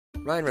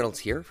Ryan Reynolds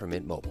here from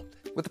Mint Mobile.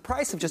 With the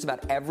price of just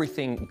about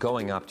everything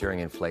going up during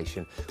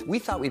inflation, we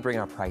thought we'd bring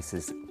our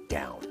prices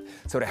down.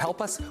 So to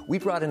help us, we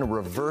brought in a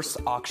reverse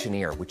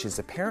auctioneer, which is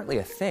apparently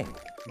a thing.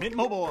 Mint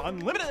Mobile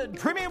Unlimited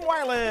Premium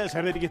Wireless.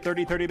 How to get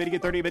 30, 30, bit to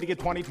get 30, bit to get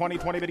 20, 20,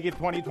 20, bit to get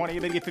 20, 20,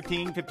 bit to get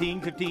 15,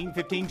 15, 15,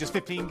 15, just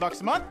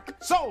 $15 a month?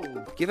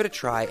 Sold! Give it a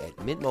try at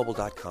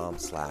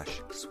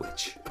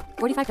mintmobile.com/switch.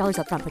 $45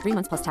 up front for 3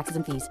 months plus taxes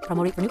and fees.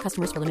 Promo rate for new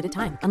customers for limited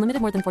time.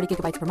 Unlimited more than 40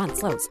 gigabytes per month.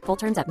 Slows full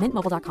terms at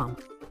mintmobile.com.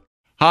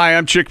 Hi,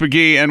 I'm Chick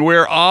McGee, and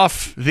we're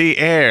off the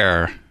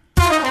air.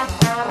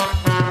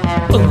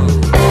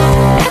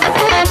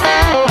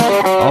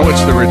 Oh,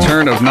 it's the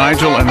return of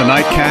Nigel and the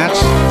Nightcats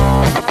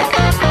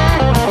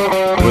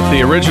with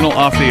the original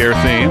off-the-air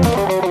theme.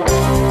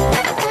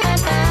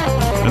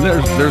 And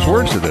there's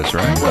words to this,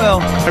 right? Well,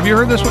 have you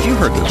heard this one? You've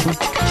heard this one.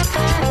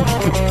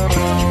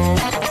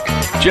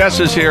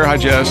 Jess is here. Hi,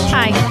 Jess.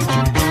 Hi.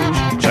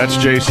 That's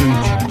Jason,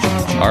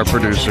 our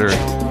producer.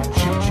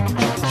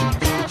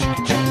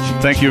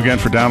 Thank you again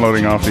for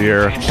downloading Off the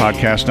Air,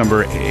 podcast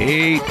number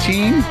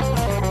 18,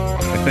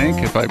 I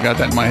think, if I've got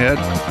that in my head.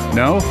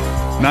 No?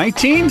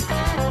 19?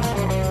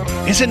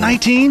 Is it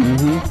 19?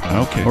 Mm-hmm.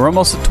 Okay. We're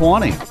almost at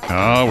 20. Oh,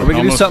 Are we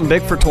going to do something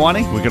big for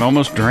 20? We can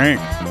almost drink.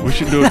 We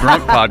should do a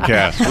drunk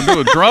podcast. We'll do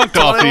a drunk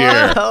off the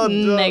air.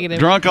 Negative.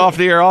 Drunk off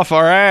the air, off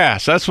our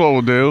ass. That's what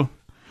we'll do.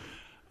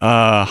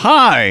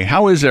 Hi,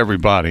 how is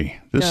everybody?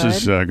 This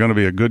is going to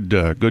be a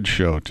good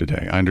show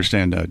today. I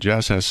understand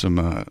Jess has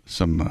some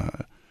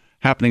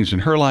happenings in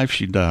her life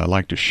she'd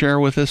like to share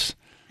with us.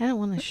 I don't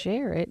want to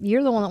share it.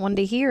 You're the one that wanted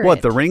to hear it.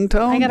 What, the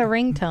ringtone? I got a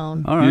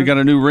ringtone. All right. You got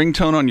a new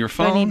ringtone on your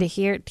phone? I need to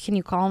hear it. Can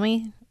you call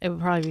me? It would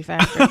probably be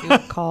faster if you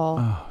would call.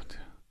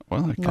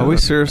 Well, are we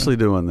seriously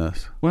doing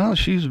this? Well,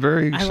 she's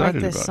very excited about it.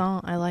 I like this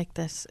song. I like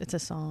this. It's a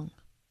song.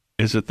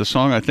 Is it the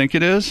song I think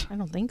it is? I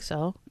don't think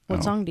so.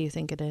 What song do you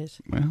think it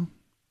is? Well,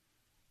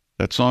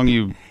 that song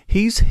you...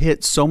 He's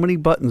hit so many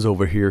buttons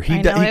over here.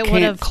 He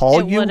can't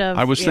call you?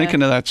 I was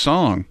thinking of that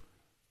song.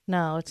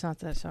 No, it's not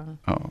that song.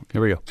 Oh,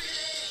 here we go.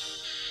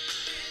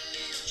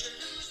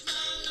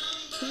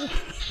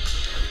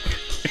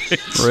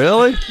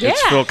 Really? Yeah.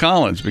 It's Phil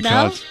Collins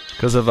because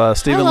of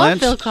Stephen Lynch.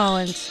 Phil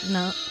Collins.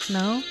 No.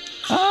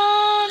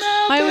 Oh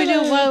no. Why we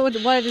do?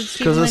 What did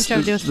Stephen Lynch have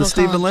to do with Phil Collins? The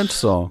Stephen Lynch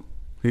song.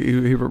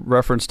 He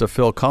referenced a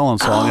Phil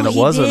Collins song, and it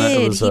wasn't.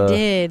 Did. It was. He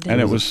did. And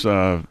it was.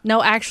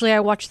 No, actually, I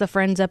watched the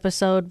Friends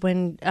episode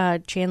when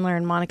Chandler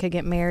and Monica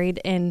get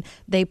married, and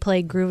they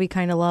play "Groovy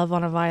Kind of Love"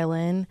 on a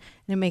violin,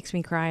 and it makes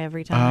me cry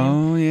every time.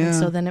 Oh yeah. And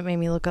so then it made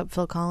me look up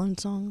Phil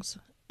Collins songs.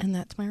 And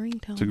that's my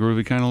ringtone. It's a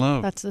groovy kind of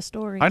love. That's the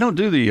story. I don't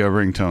do the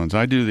ringtones.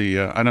 I do the.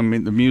 I don't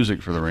mean the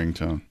music for the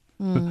ringtone.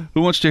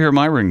 Who wants to hear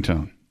my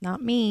ringtone?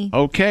 Not me.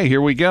 Okay,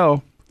 here we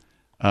go.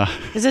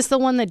 Is this the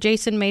one that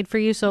Jason made for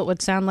you so it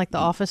would sound like the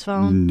office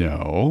phone?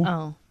 No.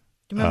 Oh,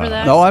 do you remember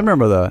that? No, I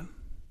remember that.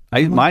 I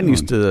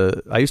used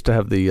to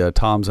have the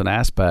Tom's an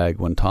ass bag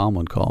when Tom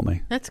would call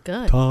me. That's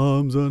good.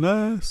 Tom's an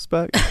ass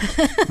bag.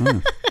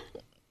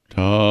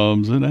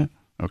 Tom's an ass.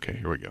 Okay,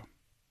 here we go.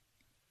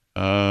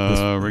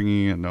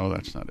 Ringing it. No,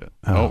 that's not it.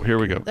 Oh, here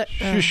we go.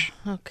 Shush.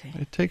 Okay.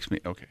 It takes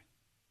me. Okay.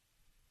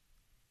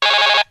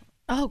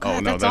 Oh God, oh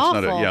no, that's awful.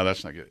 not it. Yeah,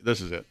 that's not good.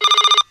 This is it.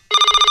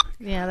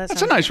 Yeah,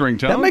 that's a nice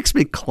ringtone. That makes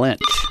me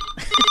clench.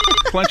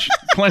 Clench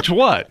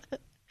what?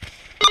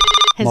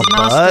 His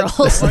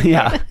nostrils.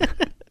 Yeah.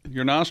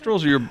 Your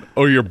nostrils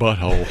or your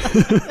butthole?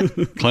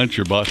 Clench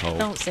your butthole.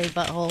 Don't say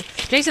butthole.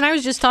 Jason, I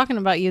was just talking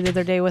about you the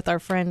other day with our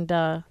friend,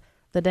 the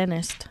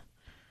dentist.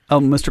 Oh,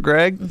 Mr.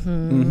 Greg?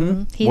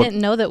 Mm-hmm. He didn't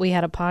know that we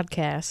had a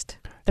podcast.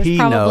 There's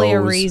probably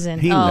a reason.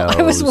 He knows.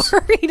 I was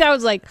worried. I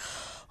was like,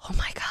 oh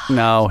my God.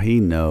 No,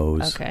 he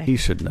knows. Okay. He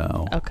should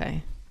know.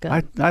 Okay,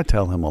 good. I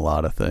tell him a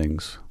lot of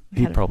things.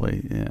 He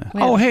probably, yeah.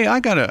 Oh, hey, I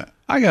got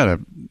a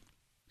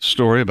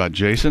story about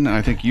Jason.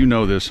 I think you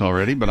know this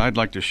already, but I'd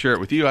like to share it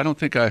with you.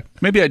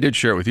 Maybe I did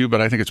share it with you,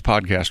 but I think it's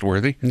podcast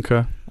worthy.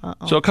 Okay.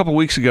 Uh-oh. So a couple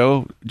weeks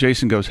ago,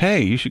 Jason goes,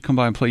 "Hey, you should come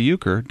by and play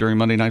euchre during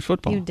Monday Night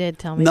Football." You did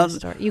tell me this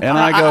story. And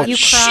I go, you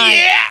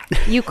cried.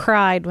 You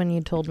cried when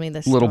you told me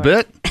this story. A little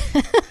bit.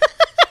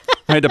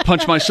 I had to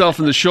punch myself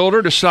in the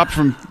shoulder to stop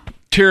from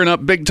tearing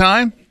up big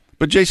time.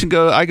 But Jason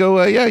I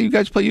go, yeah, you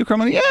guys play euchre?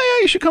 Yeah,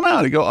 you should come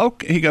out. He goes,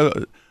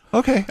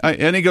 okay.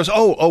 And he goes,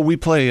 we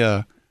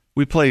play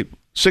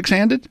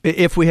six-handed?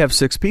 If we have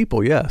six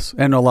people, yes.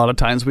 And a lot of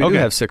times we do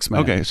have 6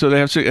 men. Okay, so they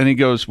have six. And he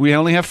goes, we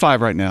only have 5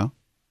 right now.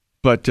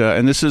 But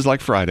and this is like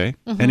Friday.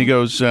 Mm-hmm. And he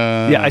goes...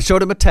 I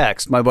showed him a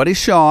text. My buddy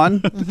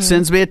Sean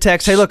sends me a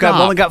text. Hey, look,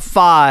 I've only got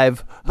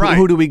 5. Right.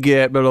 Who do we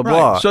get? Blah, blah,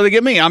 blah. So they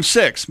get me. I'm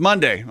 6,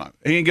 Monday.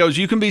 And he goes,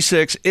 you can be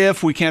 6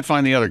 if we can't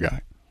find the other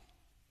guy.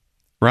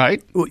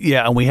 Right?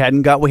 Yeah, and we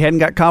hadn't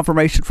got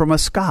confirmation from a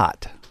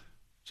Scott.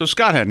 So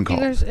Scott hadn't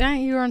called.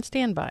 You were on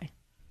standby.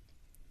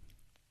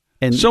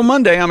 And so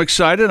Monday, I'm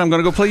excited. I'm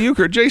going to go play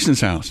euchre at Jason's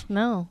house.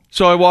 No.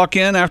 So I walk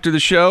in after the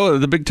show,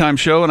 the big time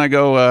show, and I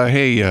go,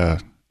 hey,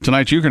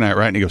 tonight's euchre night,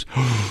 right? And he goes,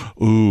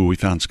 ooh, we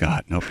found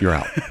Scott. Nope, you're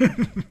out.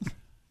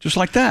 Just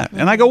like that.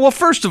 And I go, well,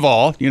 first of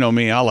all, you know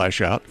me, I'll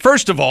lash out.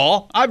 First of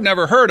all, I've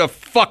never heard of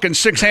fucking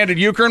six-handed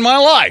euchre in my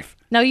life.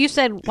 No, you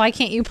said, why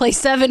can't you play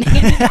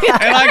seven-handed?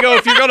 And I go,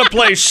 if you're going to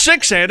play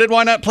six-handed,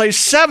 why not play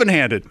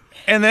seven-handed?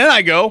 And then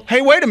I go,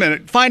 hey, wait a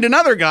minute. Find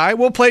another guy.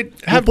 We'll play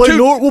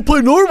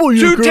normal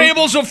euchre. 2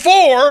 tables of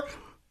 4.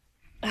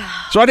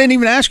 So I didn't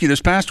even ask you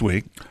this past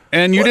week.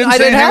 And you didn't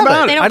say anything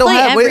about it. I don't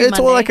have it. It's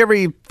like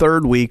every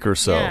third week or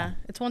so. Yeah,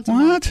 it's once a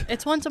month.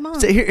 It's once a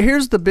month. So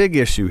here's the big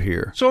issue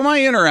here. So am I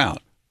in or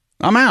out?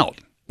 I'm out.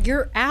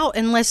 You're out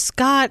unless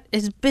Scott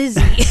is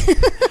busy.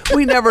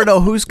 We never know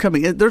who's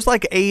coming in. There's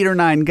like 8 or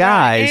 9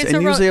 guys,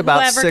 and usually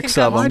about 6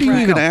 of them. Why do you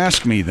even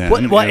ask me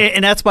then? Well,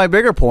 and that's my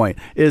bigger point,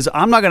 is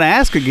I'm not going to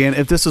ask again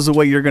if this is the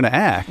way you're going to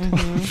act.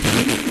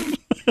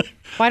 Mm-hmm.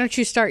 Why don't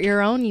you start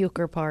your own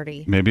euchre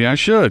party? Maybe I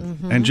should.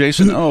 Mm-hmm. And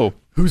Jason,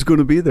 who's going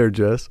to be there,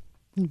 Jess?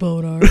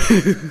 Bodart.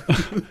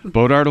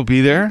 Bodart will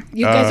be there.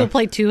 You guys will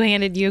play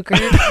two-handed euchre.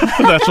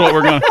 That's what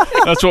we're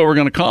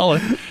gonna call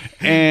it.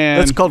 And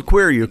that's called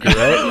queer euchre,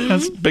 right?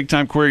 That's big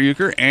time queer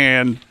euchre.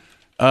 And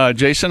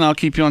Jason, I'll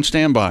keep you on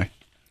standby.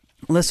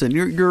 Listen,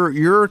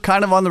 you're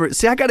kind of on the.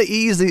 See, I got to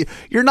ease the.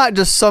 You're not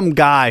just some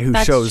guy who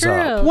shows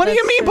up. What do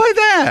you mean by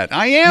that?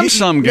 I am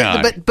some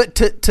guy. But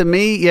to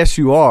me, yes,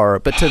 you are.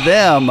 But to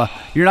them,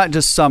 you're not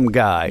just some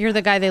guy. You're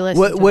the guy they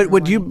listen to.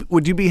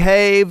 Would you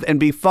behave and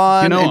be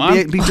fun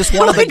and be just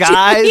one of the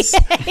guys?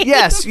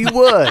 Yes, you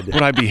would.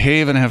 Would I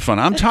behave and have fun?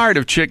 I'm tired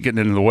of Chick getting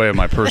in the way of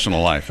my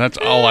personal life. That's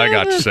all I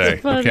got to say.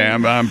 Funny. Okay,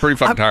 I'm pretty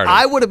fucking tired of it.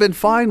 I would have been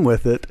fine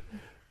with it.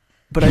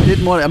 But I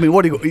didn't want. I mean,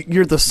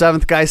 you're the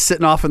 7th guy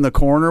sitting off in the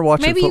corner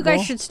watching Maybe football? you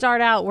guys should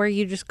start out where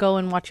you just go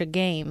and watch a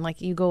game.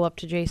 Like you go up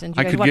to Jason.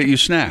 I could get you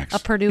snacks. A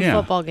Purdue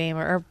football game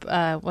or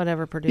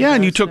whatever Purdue. Yeah,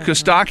 and you took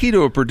Kostaki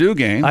to a Purdue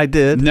game. I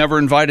did. Never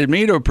invited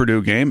me to a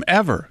Purdue game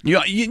ever.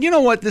 You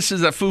know what? This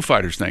is a Foo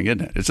Fighters thing,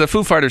 isn't it? It's a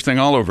Foo Fighters thing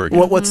all over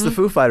again. What's the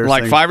Foo Fighters thing?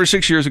 Like 5 or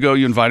 6 years ago,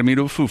 you invited me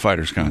to a Foo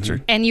Fighters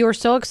concert. And you were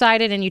so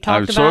excited and you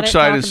talked about it.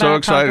 I was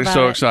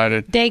so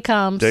excited. Day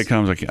comes. I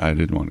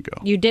didn't want to go.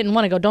 You didn't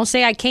want to go. Don't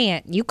say I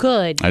can't. You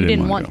could. You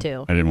didn't want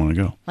to. I didn't want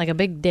to go. Like a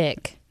big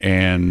dick.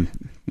 And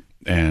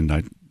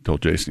I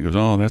told Jason, he goes,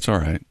 oh, that's all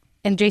right.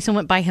 And Jason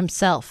went by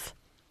himself.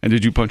 And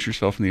did you punch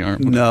yourself in the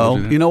arm? No.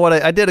 You know what?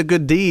 I did a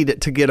good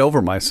deed to get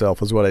over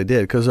myself is what I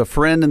did. Because a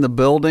friend in the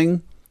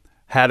building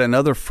had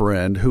another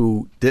friend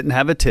who didn't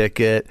have a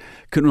ticket,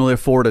 couldn't really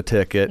afford a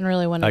ticket. And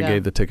really wanted to go. I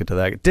gave the ticket to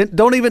that.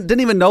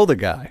 Didn't even know the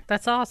guy.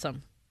 That's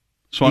awesome.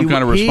 So I'm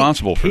kind of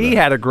responsible for that. He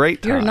had a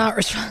great time. You're not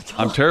responsible.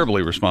 I'm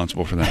terribly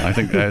responsible for that. I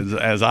think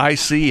as I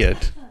see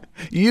it,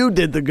 you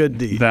did the good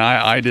deed.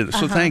 I did.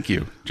 So thank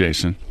you,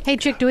 Jason. Hey,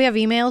 Chick, do we have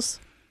emails?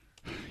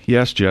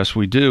 Yes, Jess,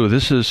 we do.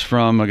 This is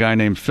from a guy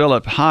named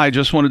Philip. Hi,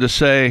 just wanted to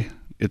say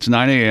it's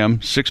 9 a.m.,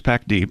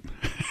 6-pack deep.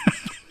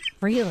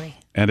 Really?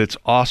 And it's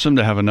awesome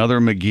to have another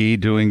McGee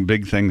doing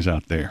big things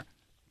out there.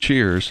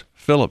 Cheers,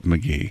 Philip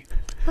McGee.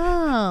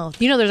 Oh,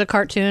 there's a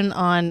cartoon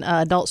on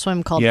Adult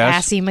Swim called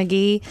Assy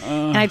McGee,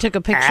 and I took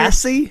a picture.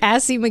 Assy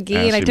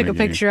McGee, and I took a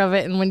picture of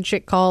it. And when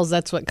Chick calls,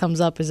 that's what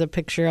comes up is a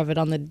picture of it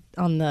on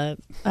the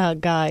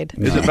guide.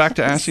 Is it back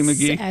to Assy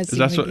McGee?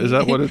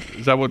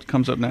 Is that what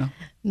comes up now?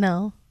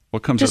 No.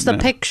 What comes just up the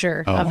now?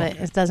 picture of it.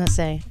 It doesn't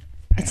say.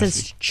 It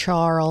says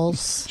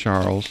Charles.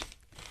 Charles.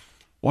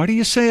 Why do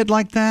you say it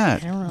like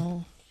that? I don't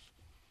know.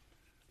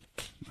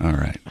 All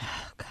right.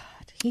 Oh God,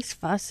 he's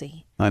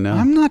fussy. I know.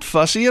 I'm not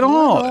fussy at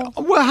all.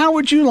 Well, how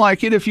would you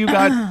like it if you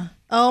got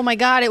oh my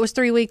God, it was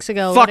 3 weeks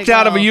ago. fucked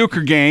out of a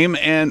euchre game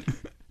and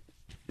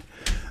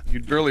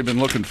you'd really been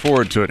looking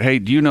forward to it? Hey,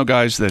 do you know,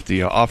 guys, that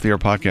the Off the Air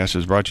podcast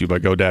is brought to you by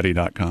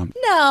GoDaddy.com?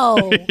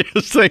 No.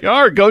 Yes, they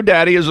are.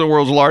 GoDaddy is the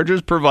world's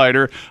largest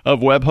provider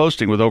of web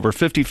hosting with over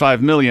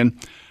 55 million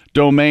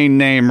domain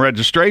name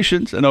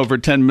registrations and over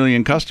 10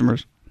 million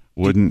customers.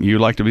 Wouldn't you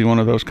like to be one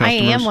of those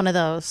customers? I am one of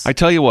those. I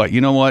tell you what,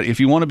 you know what? If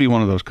you want to be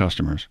one of those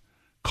customers,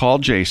 call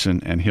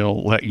Jason and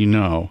he'll let you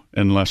know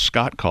unless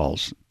Scott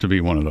calls to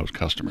be one of those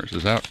customers.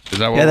 Is that what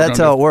Yeah, that's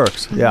how it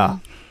works. Mm-hmm. Yeah.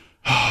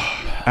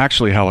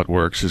 Actually, how it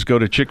works is go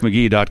to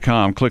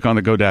chickmcgee.com, click on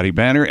the GoDaddy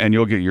banner, and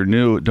you'll get your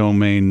new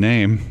domain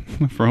name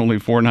for only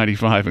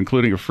 $4.95,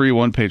 including a free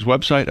one-page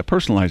website, a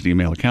personalized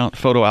email account,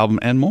 photo album,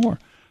 and more.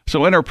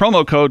 So enter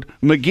promo code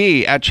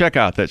McGee at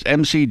checkout. That's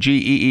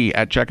MCGEE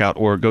at checkout,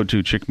 or go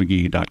to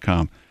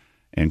chickmcgee.com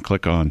and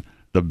click on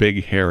the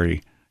big,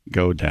 hairy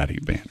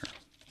GoDaddy banner.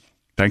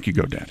 Thank you,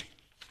 GoDaddy.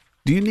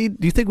 Do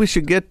you think we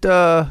should get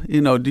do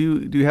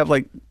you have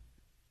like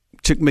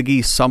Chick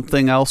McGee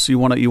something else you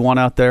want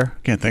out there?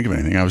 Can't think of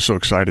anything. I was so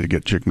excited to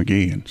get Chick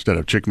McGee instead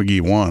of Chick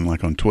McGee 1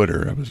 like on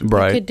Twitter. I was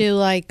right. You could do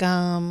like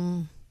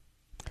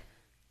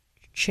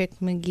Chick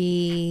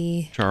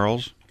McGee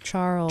Charles. Chick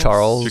McGee.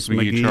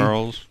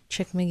 Charles.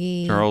 Chick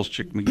McGee. Charles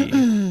Chick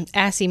McGee.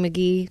 Assy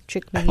McGee.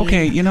 Chick McGee.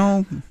 Okay,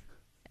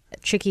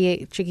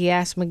 Chicky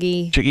Ass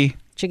McGee.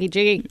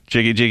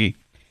 Jiggy.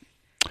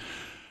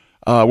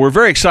 We're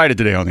very excited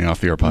today on the Off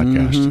the Air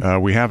podcast.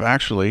 Mm-hmm. We have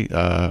actually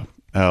a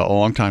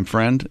longtime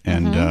friend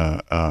and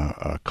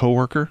a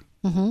coworker,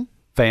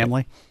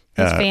 family,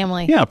 His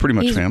family. Yeah, pretty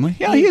much He's- family.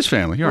 Yeah, he is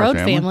family. You're our road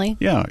family.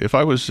 Yeah, if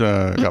I was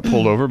got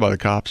pulled over by the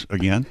cops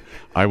again,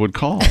 I would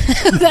call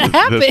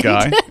That this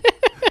happened. guy.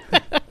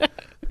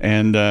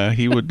 And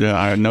he would.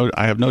 I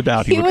have no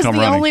doubt he, He would was come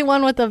the running. only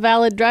one with a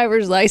valid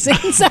driver's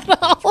license at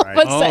all of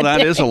us Oh,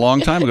 that is a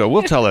long time ago.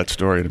 We'll tell that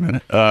story in a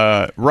minute.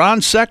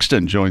 Ron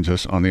Sexton joins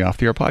us on the Off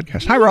the Air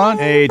podcast. Hi, Ron.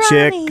 Hey,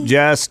 Chick,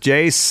 Jess,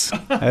 Jace.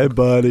 Hey,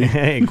 buddy.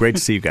 Hey, great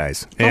to see you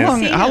guys.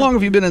 How long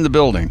have you been in the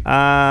building?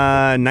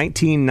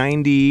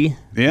 1990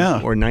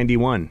 or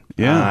 91.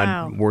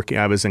 Yeah. Wow.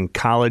 I was in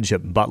college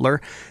at Butler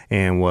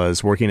and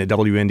was working at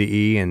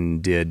WNDE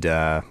and did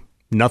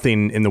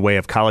nothing in the way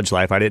of college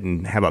life. I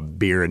didn't have a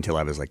beer until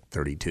I was like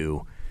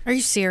 32. Are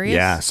you serious?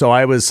 Yeah. So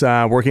I was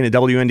working at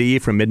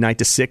WNDE from midnight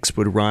to 6,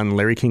 would run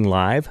Larry King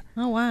Live.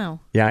 Oh,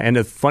 wow. Yeah, and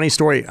a funny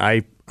story,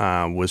 I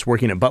was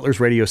working at Butler's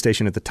radio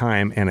station at the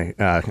time, and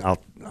I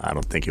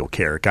don't think you'll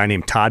care. A guy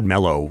named Todd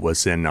Mello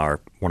was in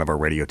one of our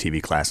radio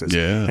TV classes.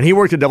 Yeah. And he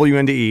worked at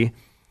WNDE,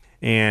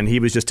 and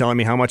he was just telling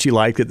me how much he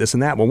liked it, this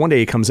and that. Well, one day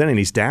he comes in and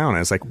he's down, and I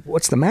was like,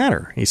 what's the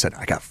matter? He said,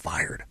 I got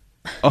fired.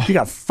 Oh. You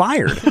got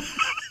fired?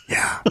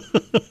 Yeah.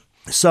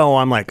 So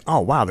I'm like, oh,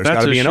 wow, there's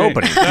got to be an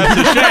opening.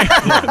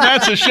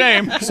 That's a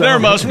shame. That's a shame. There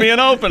must be an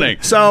opening.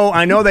 So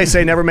I know they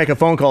say never make a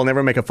phone call,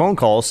 never make a phone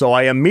call. So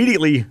I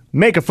immediately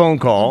make a phone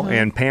call,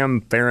 and Pam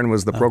Farron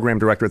was the program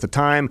director at the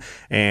time.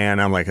 And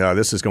I'm like, oh,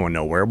 this is going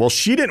nowhere. Well,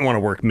 she didn't want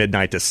to work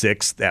midnight to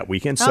 6 that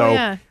weekend. So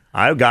yeah.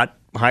 I got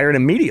hired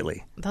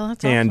immediately. Oh,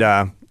 that's awesome.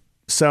 And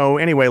so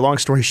anyway, long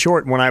story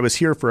short, when I was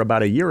here for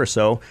about a year or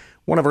so,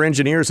 one of our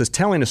engineers is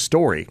telling a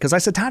story. Because I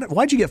said, Todd,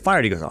 why'd you get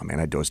fired? He goes, oh,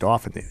 man, I dozed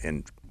off.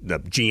 And the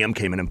GM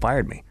came in and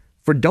fired me.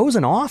 For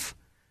dozing off?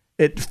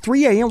 At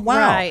 3 a.m.? Wow.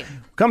 Right.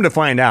 Come to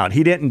find out,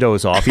 he didn't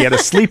doze off. He had a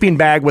sleeping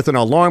bag with an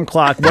alarm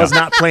clock, was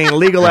not playing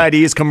legal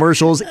IDs,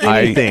 commercials,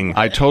 anything.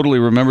 I totally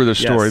remember this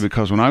story Yes.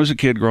 because when I was a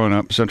kid growing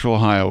up in Central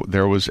Ohio,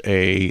 there was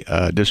a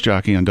disc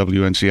jockey on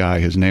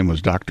WNCI. His name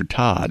was Dr.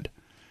 Todd.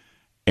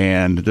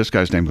 And this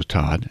guy's name was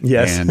Todd.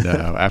 Yes. And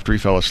after he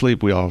fell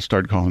asleep, we all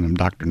started calling him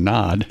Dr.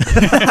 Nod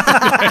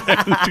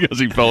because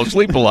he fell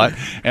asleep a lot.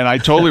 And I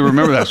totally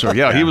remember that story.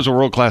 Yeah, he was a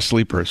world-class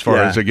sleeper as far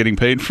as getting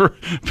paid for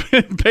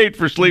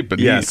sleeping.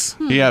 Yes.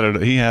 He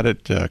had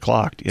it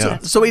clocked. Yeah.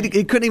 So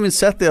he couldn't even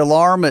set the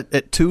alarm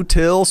at 2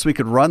 till so he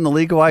could run the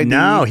legal ID?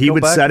 No, he go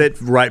would back? set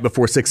it right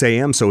before 6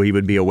 a.m. so he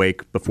would be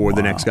awake before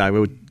the next guy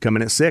would come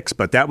in at 6.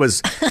 But that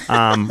was,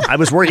 I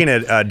was working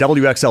at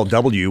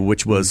WXLW,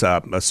 which was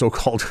a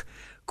so-called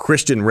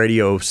Christian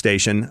radio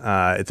station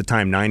at the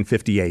time,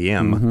 9:50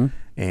 a.m.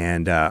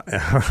 And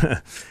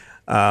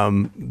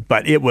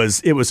but it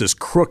was as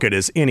crooked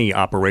as any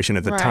operation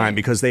at the time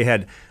because they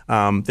had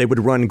they would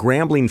run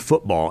Grambling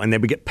football and they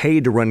would get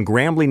paid to run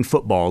Grambling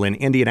football in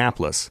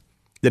Indianapolis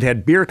that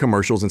had beer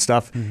commercials and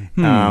stuff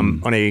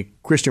on a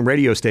Christian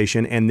radio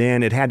station, and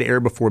then it had to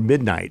air before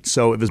midnight.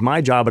 So it was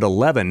my job at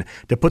 11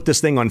 to put this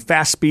thing on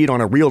fast speed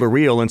on a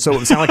reel-to-reel, and so it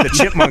would sound like the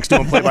Chipmunks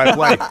doing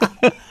play-by-play.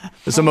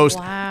 It's the most,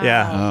 Oh,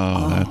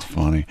 that's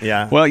funny.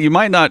 Yeah. Well, you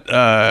might not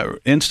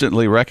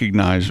instantly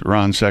recognize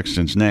Ron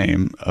Sexton's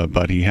name,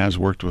 but he has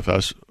worked with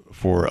us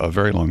for a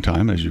very long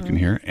time, as you can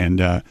hear,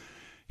 and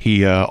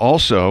he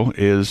also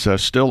is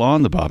still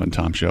on the Bob and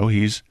Tom Show.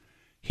 He's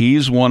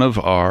one of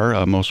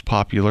our most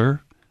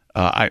popular.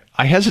 I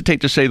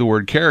hesitate to say the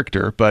word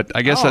character, but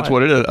I guess that's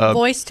what it is.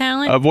 Voice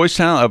talent? A voice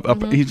talent.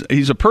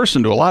 He's a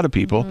person to a lot of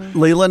people.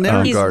 Leland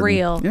Nirengarden. He's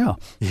real. Yeah.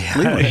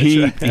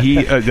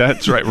 He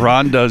that's right.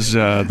 Ron does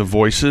the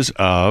voices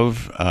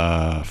of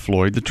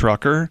Floyd the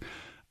trucker,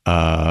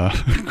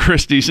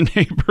 Christy's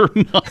neighbor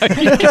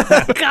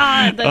Mike.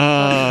 God.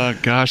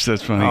 Gosh,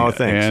 that's funny. Oh,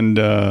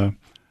 thanks.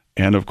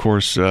 And of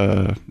course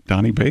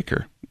Donnie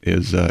Baker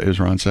is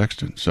Ron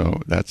Sexton. So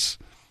that's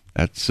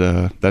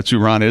who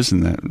Ron is,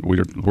 and that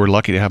we're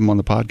lucky to have him on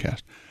the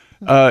podcast.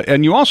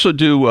 And you also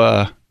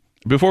do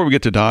before we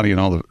get to Donnie and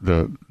all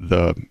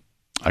the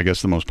I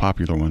guess the most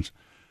popular ones.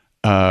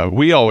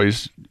 We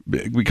always,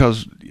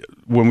 because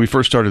when we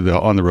first started the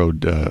On the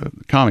Road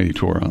comedy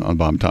tour on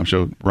Bob and Tom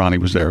Show, Ronnie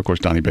was there. Of course,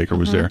 Donnie Baker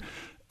was there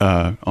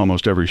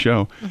almost every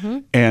show.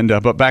 And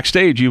but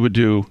backstage, you would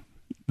do.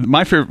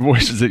 My favorite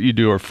voices that you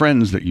do are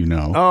friends that you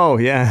know. Oh,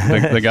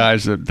 yeah. The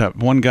guys that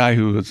one guy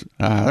who was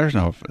there's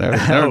no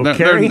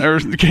Carrie?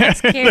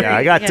 Yeah,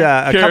 I got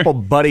a couple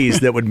buddies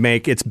that would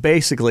make it's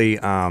basically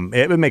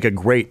it would make a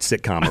great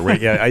sitcom.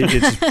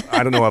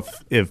 I don't know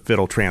if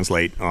it'll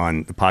translate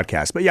on the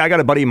podcast, but yeah, I got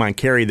a buddy of mine,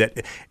 Carrie,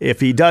 that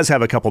if he does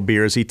have a couple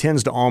beers, he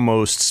tends to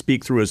almost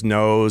speak through his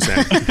nose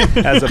and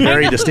has a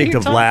very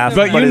distinctive laugh.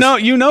 But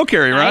you know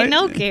Carrie, right? I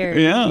know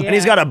Carrie. Yeah. And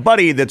he's got a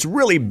buddy that's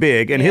really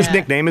big, and his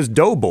nickname is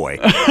Doughboy.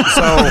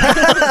 So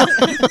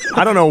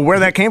I don't know where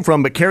that came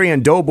from, but Carrie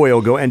and Doughboy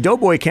will go, and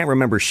Doughboy can't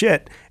remember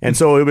shit, and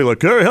so he'll be like,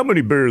 "Carrie, how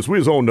many beers we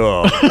was on?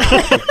 How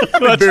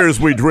many beers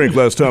we drink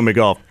last time we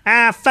golfed?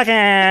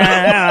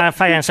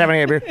 Fucking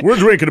 78 beers. We're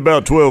drinking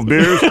about 12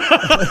 beers.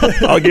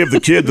 I'll give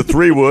the kid the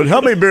 3-wood.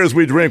 How many beers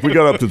we drink? We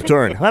got up to the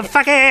turn. Well,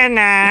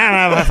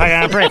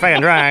 I'm pretty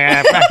fucking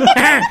drunk.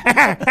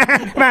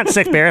 About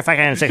 6 beer,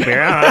 fucking 6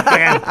 beer.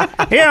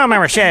 You don't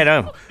remember shit,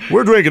 oh.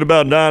 We're drinking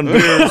about 9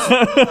 beers.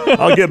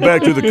 I'll get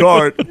back to the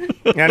cart."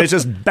 And it's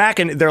just back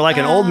in. They're like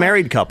an old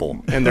married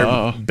couple, and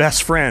they're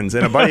best friends.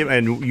 And a buddy,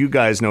 and you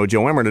guys know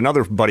Joe Emmert,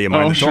 another buddy of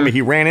mine, told me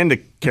he ran into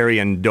Carrie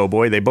and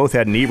Doughboy. They both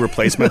had knee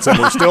replacements and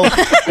were still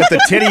at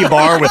the titty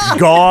bar with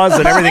gauze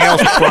and everything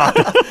else propped.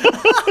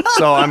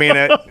 So I mean,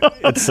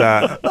 it's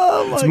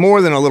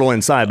more than a little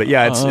inside, but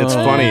yeah, it's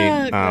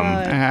funny.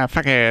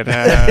 Fuck it.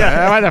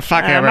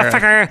 Motherfucker.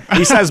 Motherfucker.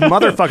 He says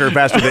motherfucker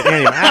faster than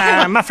anyone.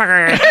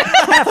 Motherfucker.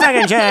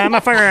 Fucking Joe.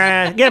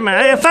 Motherfucker. Give him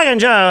fucking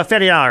Joe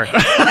 $50.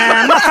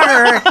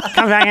 Motherfucker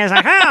comes back and he's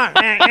like,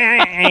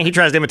 and he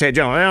tries to imitate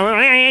Joe.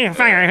 Motherfucker,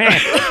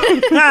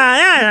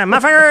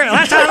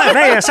 last time I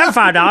paid you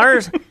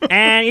 $75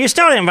 and you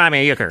still didn't invite me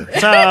a euchre.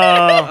 So.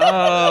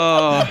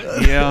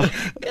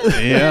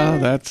 Yeah,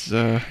 that's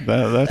the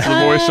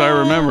voice I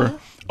remember.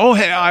 Oh,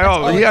 hey,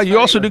 yeah, you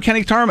also do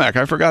Kenny Tarmac.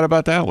 I forgot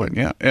about that one.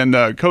 Yeah, and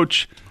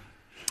Coach.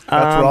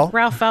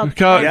 Ralph Feld.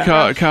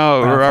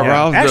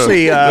 Ralph,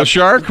 actually, the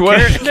shark. What?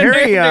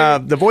 Carrie,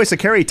 the voice of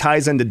Carrie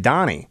ties into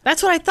Donnie.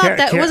 That's what I thought.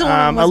 That wasn't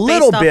one was a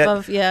little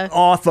based bit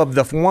off of, off of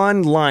the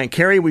one line.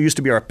 Carrie used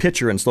to be our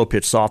pitcher in slow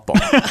pitch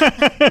softball,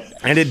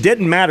 and it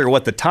didn't matter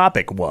what the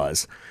topic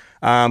was.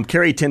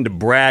 Carrie tended to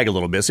brag a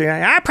little bit. So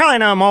I probably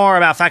know more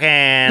about fucking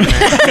hitting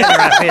the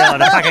right field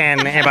than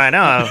fucking anybody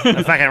know.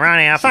 Fucking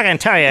Ronnie, I'll fucking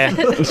tell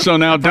you. So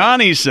now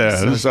Donnie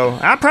says. So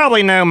I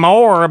probably know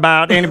more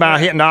about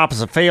anybody hitting the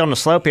opposite field in the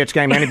slow pitch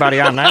game than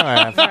anybody I know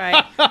of.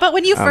 Right. But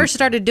when you first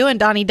started doing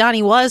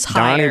Donnie was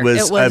higher. Donnie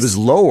was, it was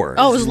lower.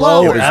 Oh, it was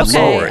lower. It was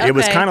lower. Okay. It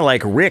was kind of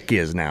like Rick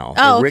is now.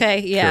 Oh, Rick okay,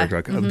 yeah.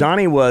 Mm-hmm.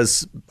 Donnie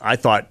was, I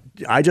thought,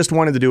 I just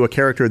wanted to do a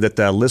character that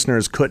the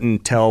listeners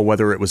couldn't tell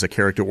whether it was a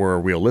character or a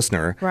real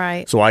listener.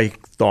 Right. So I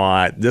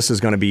thought this is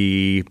going to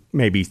be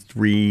maybe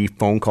 3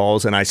 phone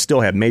calls, and I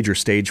still had major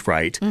stage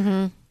fright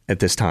at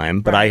this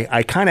time. But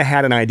I kind of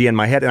had an idea in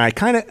my head, and I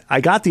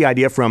got the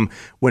idea from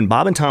when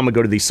Bob and Tom would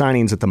go to these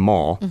signings at the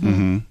mall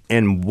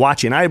and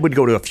watching. I would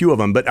go to a few of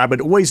them, but I would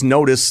always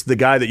notice the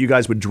guy that you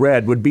guys would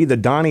dread would be the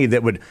Donnie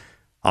that would,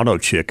 "I know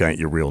chick ain't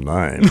your real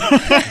name."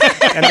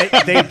 And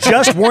they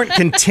just weren't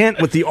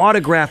content with the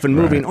autograph and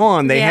moving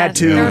on. They had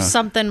to. There was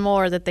something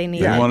more that they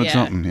needed. They wanted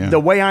something. Yeah. The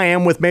way I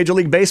am with Major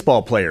League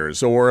Baseball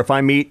players, or if I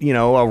meet,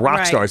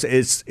 rock stars,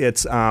 and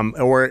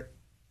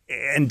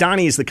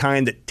Donnie is the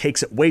kind that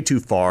takes it way too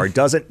far,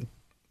 doesn't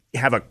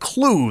have a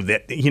clue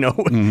that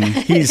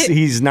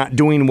he's not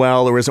doing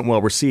well or isn't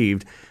well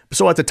received.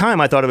 So at the time,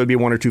 I thought it would be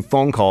 1 or 2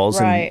 phone calls,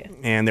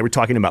 and they were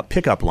talking about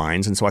pickup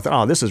lines, and so I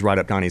thought, oh, this is right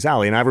up Donnie's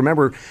alley. And I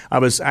remember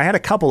I had a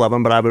couple of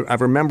them, but I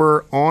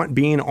remember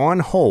being on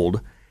hold,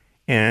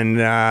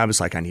 and I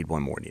was like, I need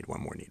one more.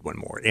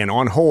 And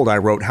on hold, I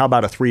wrote, how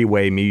about a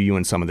 3-way, me, you,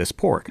 and some of this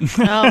pork?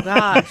 Oh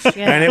gosh,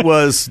 yeah. And it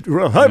was,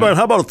 how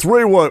about a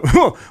 3-way,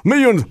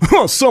 me and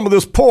some of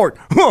this pork,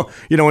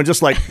 and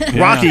just like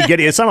Rocky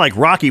it sounded like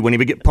Rocky when he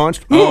would get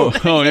punched. Oh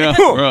yeah,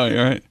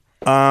 right.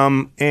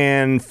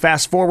 And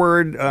fast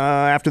forward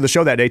after the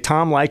show that day,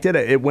 Tom liked it.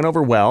 It went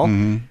over well,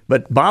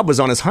 but Bob was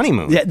on his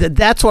honeymoon. Yeah,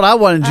 that's what I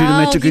wanted you to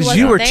mention, because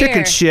you were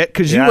chicken shit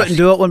because you wouldn't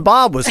do it when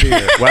Bob was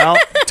here. Well,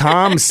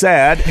 Tom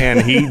said,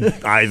 and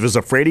I was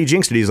afraid he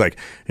jinxed it. He's like,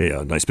 "Hey,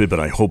 nice bit, but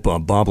I hope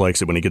Bob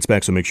likes it when he gets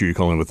back, so make sure you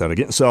call in with that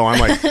again." So I'm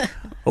like,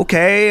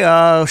 okay,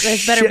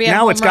 shit,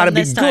 now it's got to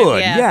be good.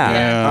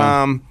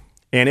 Yeah.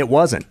 And it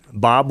wasn't.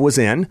 Bob was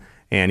in.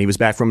 And he was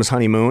back from his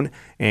honeymoon,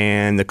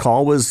 and the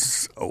call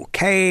was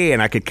okay,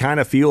 and I could kind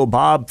of feel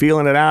Bob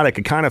feeling it out. I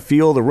could kind of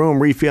feel the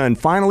room refilling. And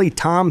finally,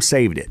 Tom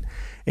saved it.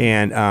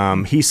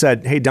 And he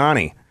said, "Hey,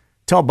 Donnie,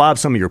 tell Bob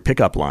some of your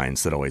pickup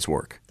lines that always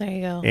work." There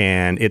you go.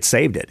 And it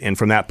saved it. And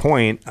from that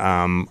point,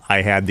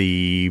 I had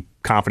the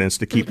confidence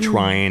to keep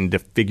trying to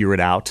figure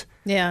it out.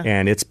 Yeah.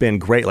 And it's been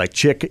great. Like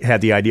Chick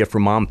had the idea for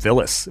Mom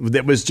Phyllis.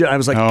 That was I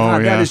was like,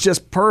 God, that is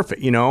just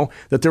perfect,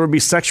 that there would be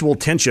sexual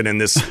tension in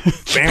this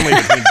family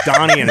between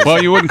Donnie and his...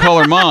 Well, you wouldn't call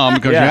her Mom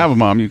because you have a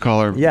mom. You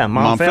call her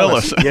Mom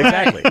Phyllis. Yeah,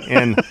 exactly.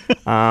 And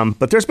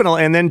but there's been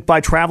and then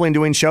by traveling,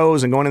 doing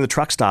shows and going to the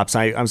truck stops,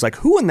 I was like,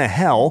 who in the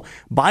hell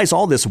buys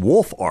all this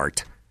wolf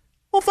art?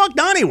 Well, fuck,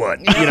 Donnie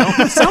would.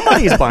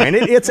 Somebody's buying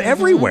it. It's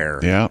everywhere.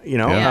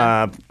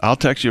 Yeah. I'll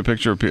text you a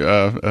picture of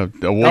a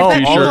wolf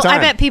T-shirt. I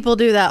bet people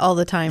do that all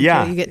the time.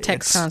 Yeah, too. You get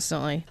texts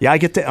constantly. Yeah, I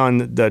get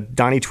on the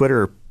Donnie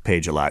Twitter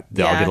page a lot.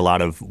 I'll get a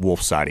lot of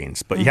wolf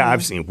sightings. But yeah,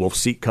 I've seen wolf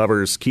seat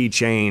covers,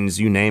 keychains,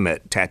 you name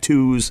it,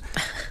 tattoos.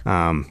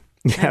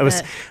 It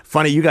was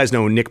funny. You guys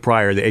know Nick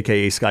Pryor, the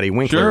AKA Scotty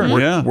Winkler.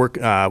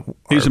 Sure.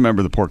 He's a member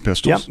of the Pork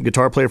Pistols. Yep,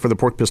 guitar player for the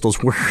Pork Pistols.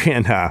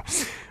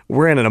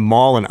 We're in a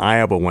mall in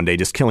Iowa one day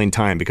just killing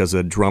time because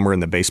the drummer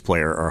and the bass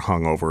player are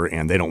hungover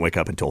and they don't wake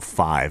up until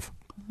 5.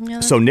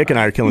 So Nick and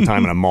I are killing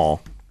time in a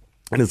mall.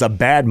 And it's a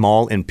bad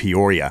mall in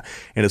Peoria.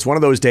 And it's one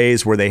of those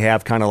days where they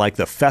have kind of like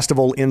the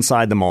festival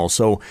inside the mall.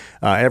 So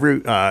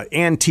every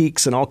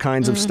antiques and all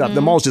kinds of stuff.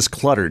 The mall's just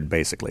cluttered,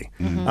 basically.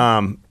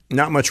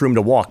 Not much room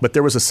to walk. But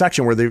there was a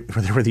section where there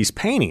were these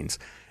paintings.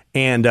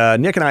 And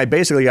Nick and I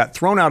basically got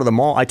thrown out of the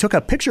mall. I took a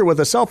picture with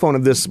a cell phone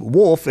of this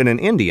wolf and an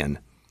Indian.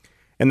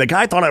 And the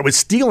guy thought I was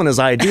stealing his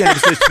idea. And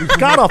it was this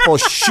god-awful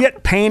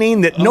shit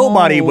painting that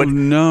nobody would.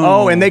 No.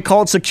 Oh, and they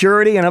called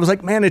security. And I was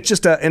like, man, it's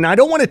just and I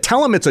don't want to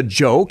tell him it's a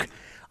joke.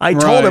 I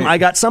told him I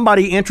got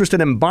somebody interested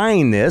in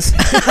buying this.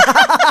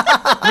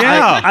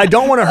 I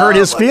don't want to hurt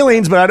his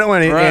feelings, but I don't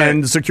want to.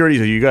 And security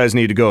said, you guys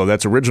need to go.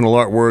 That's original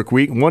artwork.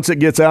 Once it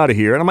gets out of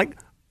here. And I'm like,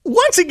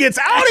 once it gets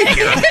out of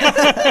here,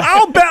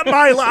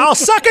 I'll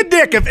suck a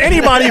dick if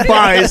anybody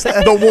buys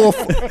the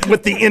wolf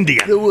with the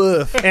Indian. The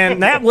wolf.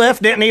 And that wolf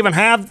didn't even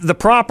have the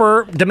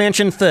proper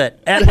dimension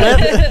foot. That wolf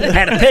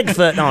had a pig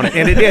foot on it.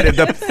 And it did.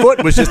 The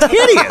foot was just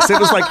hideous.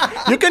 It was like,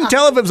 you couldn't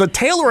tell if it was a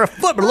tail or a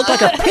foot, but it looked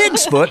like a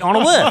pig's foot on a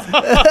wolf.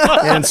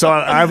 And so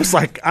I was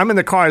like, I'm in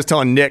the car. I was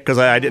telling Nick, because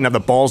I didn't have the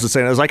balls to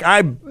say it. I was like,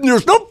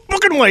 there's no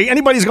fucking way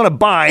anybody's going to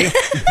buy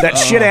that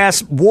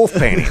shit-ass wolf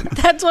painting.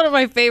 That's one of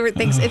my favorite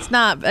things. It's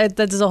not.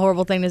 That's a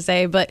horrible thing to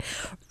say, but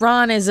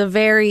Ron is a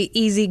very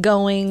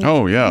easygoing,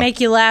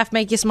 make you laugh,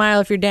 make you smile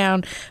if you're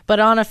down.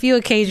 But on a few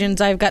occasions,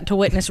 I've got to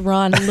witness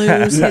Ron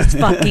lose his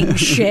fucking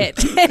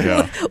shit.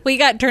 We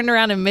got turned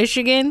around in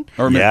Michigan.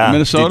 Or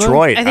Minnesota?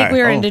 Detroit. I think we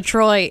were in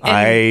Detroit,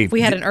 and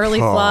we had an early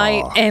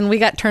flight, and we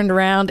got turned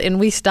around, and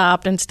we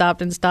stopped,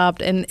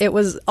 and it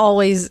was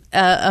always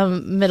a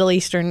Middle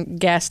Eastern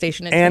gas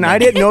station. And I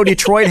didn't know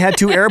Detroit had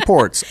two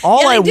airports.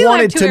 All I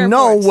wanted to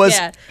know was...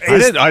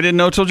 I didn't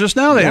know till just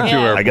now they have two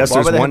airports. I guess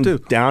there's one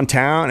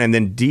downtown, and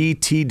then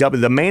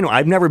DTW, the main one.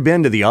 I've never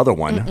been to the other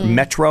one,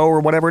 Metro or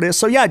whatever it is.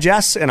 So yeah,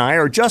 Jess and I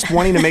are just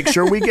wanting to make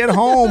sure we get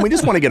home. We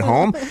just want to get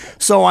home.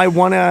 So I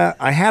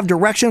have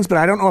directions, but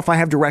I don't know if I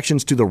have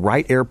directions to the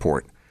right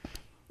airport.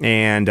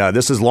 And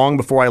this is long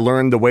before I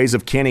learned the ways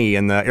of Kenny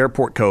and the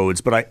airport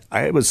codes, but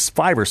it was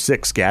 5 or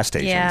 6 gas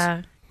stations.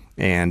 Yeah.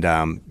 And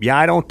I'm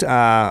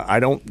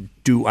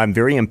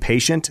very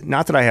impatient.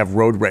 Not that I have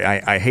road rage.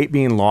 I hate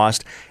being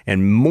lost.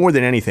 And more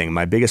than anything,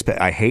 my biggest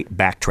pet, I hate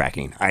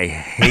backtracking. I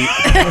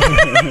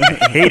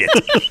hate it.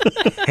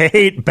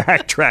 Hate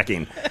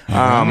backtracking.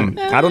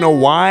 I don't know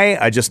why.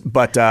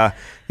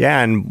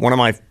 And one of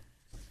my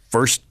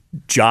first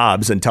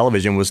jobs in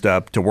television was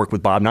to work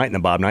with Bob Knight in the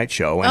Bob Knight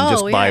Show.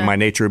 And by my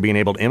nature of being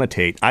able to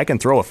imitate, I can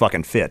throw a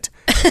fucking fit.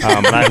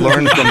 And I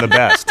learned from the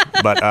best.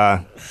 But...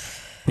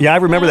 I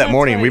remember that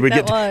morning. Right. We would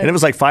and it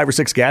was like 5 or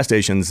 6 gas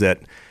stations that,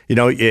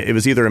 it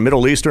was either a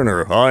Middle Eastern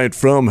or I ain't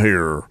from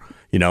here,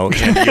 and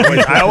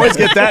I always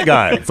get that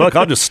guy. Fuck,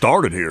 I just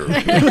started here.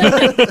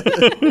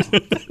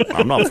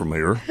 I'm not from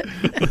here.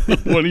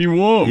 What do you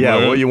want,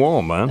 man? What do you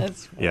want, man?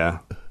 Yeah.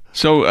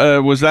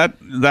 So was that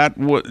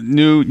what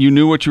you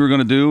knew what you were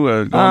going to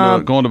do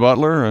going to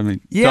Butler? I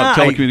mean,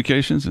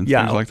 telecommunications and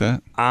things like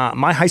that.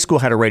 My high school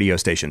had a radio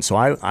station, so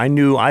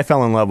I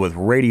fell in love with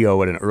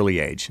radio at an early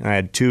age. I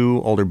had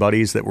 2 older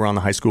buddies that were on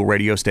the high school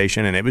radio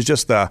station, and it was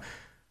just the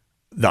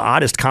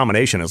oddest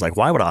combination. Is like,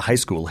 why would a high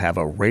school have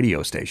a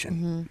radio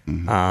station?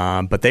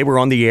 But they were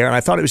on the air, and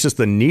I thought it was just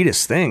the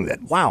neatest thing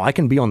that, wow, I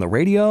can be on the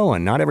radio,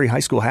 and not every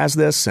high school has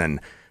this, and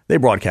they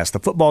broadcast the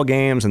football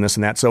games and this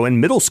and that. So in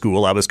middle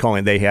school, I was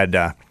calling. They had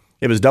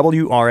it was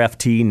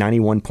WRFT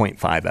 91.5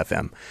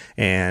 FM,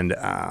 and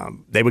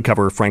they would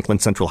cover Franklin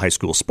Central High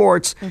School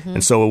sports.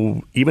 And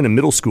so even in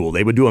middle school,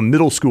 they would do a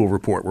middle school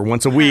report where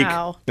once a week,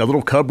 a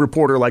little Cub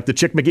reporter like the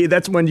Chick McGee.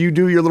 That's when you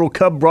do your little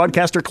Cub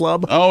broadcaster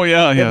club. Oh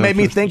yeah. It made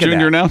me think of that.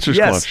 Junior announcers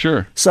club,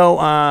 sure.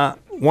 So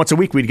once a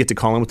week, we'd get to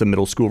call in with the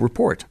middle school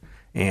report.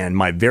 And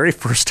my very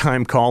first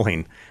time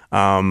calling,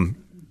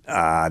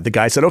 the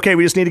guy said, "Okay,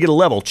 we just need to get a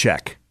level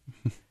check."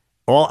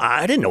 Well,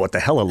 I didn't know what the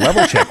hell a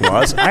level check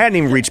was. I hadn't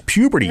even reached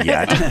puberty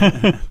yet.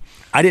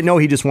 I didn't know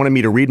he just wanted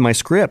me to read my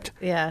script.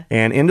 Yeah.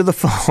 And into the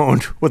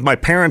phone with my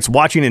parents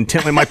watching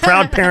intently, my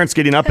proud parents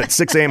getting up at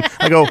 6 a.m.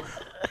 I go,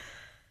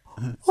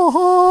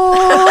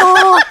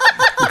 oh.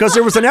 Because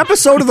there was an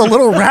episode of The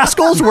Little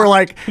Rascals where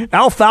like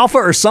Alfalfa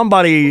or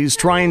somebody's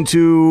trying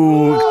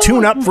to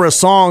tune up for a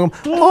song.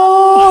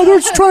 Oh, they're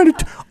just trying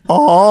to...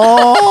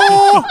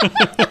 Oh,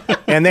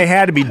 and they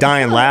had to be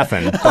dying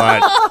laughing,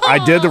 but I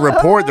did the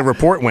report. The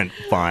report went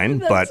fine,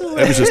 but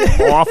it was just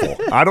awful.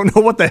 I don't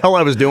know what the hell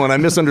I was doing. I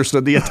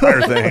misunderstood the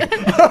entire thing.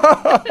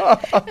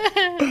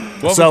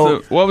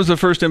 What was the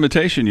first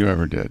imitation you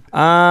ever did?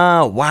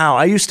 Wow.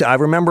 I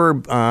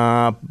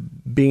remember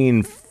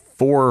being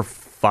 4 or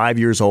 5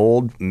 years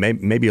old,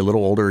 maybe a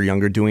little older or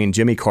younger, doing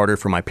Jimmy Carter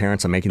for my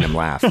parents and making them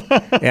laugh.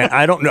 And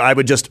I don't know, I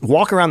would just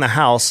walk around the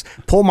house,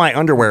 pull my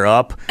underwear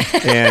up,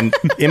 and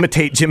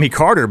imitate Jimmy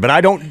Carter, but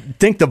I don't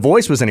think the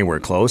voice was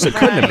anywhere close. It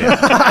couldn't have been.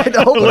 I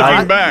know.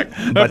 Looking back,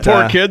 that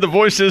poor kid, the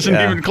voice isn't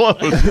even close.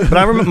 But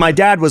I remember my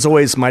dad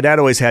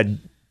always had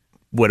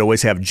would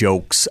always have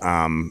jokes.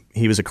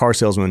 He was a car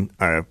salesman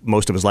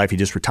most of his life. He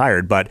just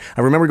retired. But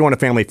I remember going to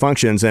family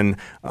functions, and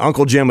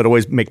Uncle Jim would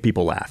always make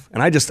people laugh.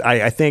 And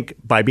I think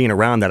by being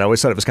around that, I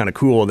always thought it was kind of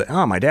cool that,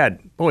 my dad,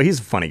 boy, he's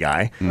a funny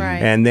guy. Right.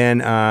 And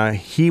then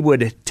he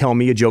would tell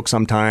me a joke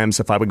sometimes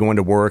if I would go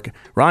into work.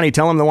 Ronnie,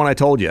 tell him the one I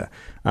told you.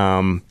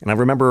 And I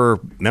remember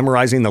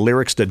memorizing the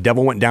lyrics to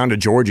Devil Went Down to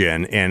Georgia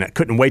and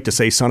couldn't wait to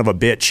say son of a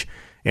bitch.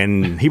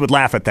 And he would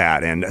laugh at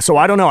that. And so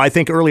I don't know. I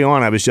think early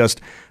on I was just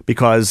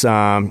because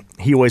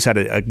he always had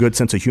a good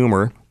sense of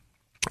humor.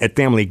 At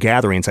family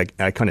gatherings, I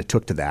kind of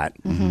took to that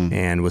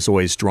and was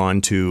always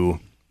drawn to,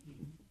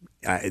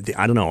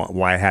 I don't know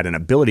why I had an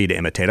ability to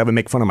imitate. I would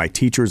make fun of my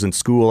teachers in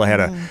school. I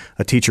had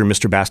a teacher,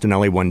 Mr.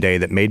 Bastinelli, one day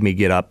that made me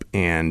get up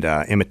and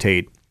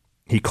imitate.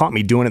 He caught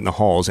me doing it in the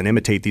halls and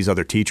imitate these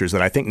other teachers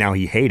that I think now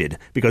he hated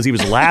because he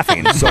was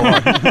laughing so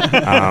hard.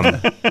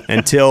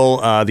 Until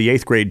the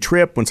 8th grade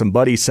trip when some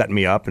buddies set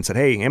me up and said,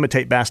 hey,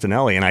 imitate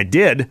Bastinelli. And I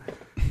did.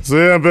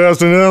 Sam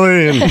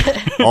Bastinelli.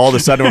 And all of a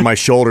sudden on my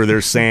shoulder,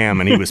 there's Sam,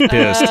 and he was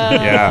pissed.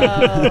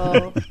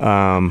 Yeah.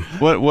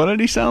 What did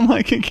he sound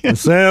like again?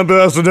 Sam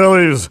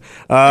Bastinelli's.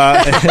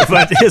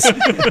 But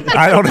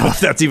I don't know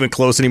if that's even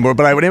close anymore,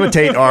 but I would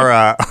imitate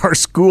our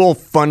school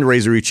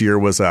fundraiser each year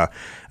was a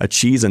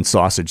cheese and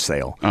sausage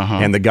sale.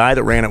 And the guy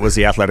that ran it was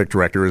the athletic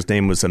director. His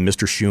name was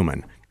Mr.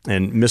 Schumann.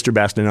 And Mr.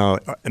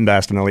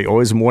 Bastinelli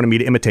always wanted me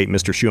to imitate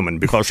Mr. Schumann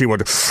because he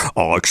would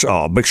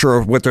make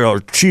sure with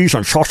the cheese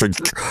and sausage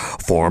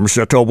forms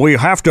that we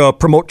have to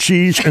promote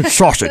cheese and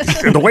sausage.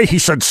 And the way he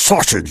said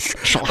sausage,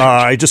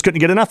 I just couldn't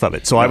get enough of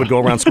it. So I would go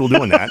around school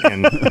doing that.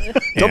 And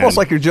it's almost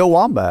like you're Joe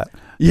Wombat.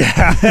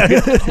 Yeah.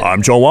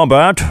 I'm Joe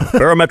Wombat.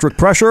 Barometric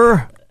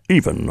pressure.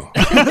 Even.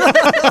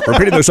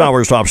 Repeating this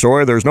hour's top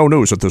story, there's no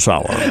news at this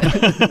hour.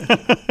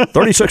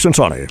 36 and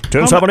sunny,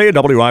 1070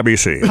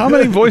 WIBC. How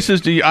many voices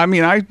do you,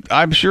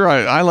 I'm sure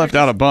I left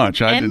out a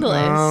bunch.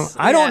 Endless.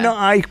 I don't know.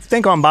 I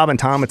think on Bob and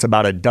Tom, it's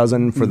about a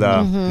dozen for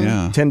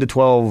the 10 to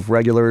 12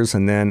 regulars.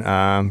 And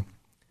then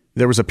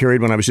there was a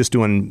period when I was just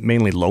doing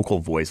mainly local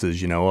voices,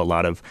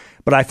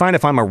 but I find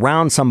if I'm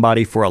around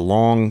somebody for a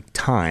long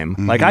time,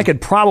 like I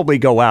could probably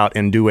go out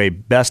and do a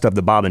best of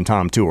the Bob and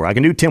Tom tour. I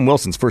can do Tim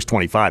Wilson's first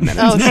 25 minutes.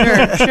 Oh,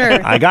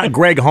 sure. I got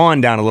Greg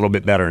Hahn down a little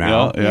bit better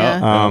now.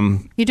 Yeah.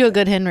 You do a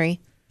good Henry.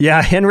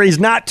 Yeah, Henry's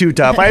not too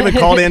tough. I even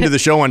called into the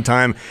show one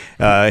time.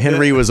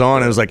 Henry was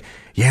on. I was like,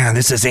 yeah,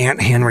 this is Aunt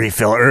Henry,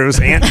 Phil. Or it was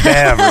Aunt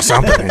Bev or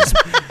something.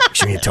 Make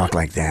sure you talk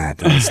like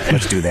that.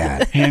 Let's do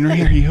that.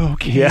 Henry, are you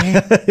okay?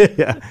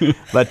 Yeah.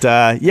 But,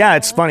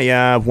 it's funny.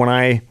 When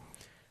I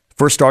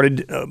first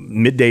started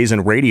middays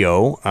in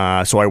radio,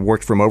 so I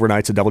worked from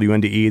overnights at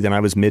WNDE, then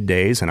I was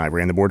middays, and I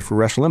ran the board for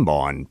Rush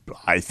Limbaugh. And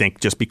I think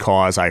just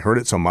because I heard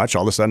it so much,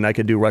 all of a sudden I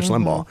could do Rush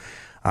Limbaugh.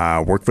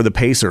 Worked for the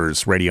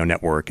Pacers radio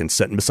network and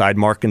sitting beside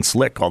Mark and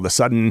Slick. All of a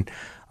sudden,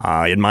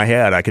 in my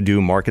head, I could do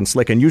Mark and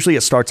Slick. And usually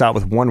it starts out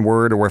with one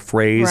word or a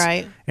phrase,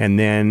 and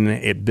then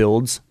it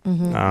builds.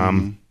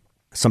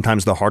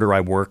 Sometimes the harder I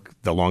work,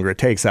 the longer it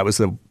takes. That was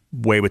the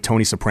way with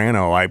Tony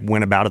Soprano. I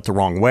went about it the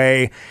wrong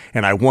way,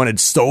 and I wanted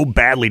so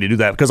badly to do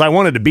that because I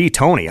wanted to be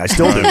Tony. I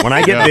still do. When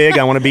I get big,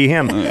 I want to be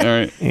him. All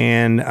right.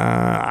 And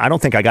I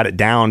don't think I got it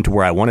down to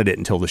where I wanted it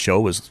until the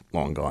show was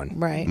long gone.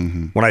 Right.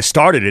 When I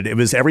started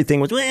it, everything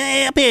was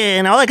way up here,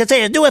 and all I could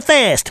say is do it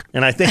fast.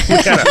 And I think we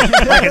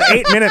had like an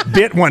 8-minute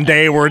bit one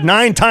day where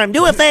 9 times,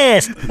 do it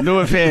fast. Do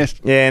it fast.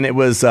 And it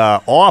was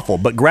awful.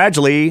 But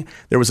gradually,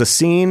 there was a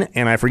scene,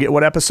 and I forget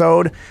what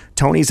episode.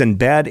 Tony's in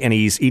bed, and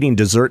he's eating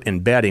dessert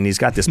in bed, and he's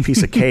got this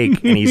piece of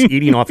cake, and he's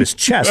eating off his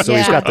chest. So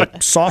he's got the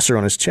saucer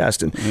on his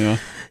chest, and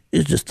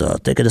he's just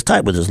taking his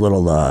time with his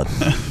little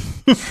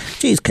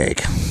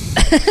cheesecake.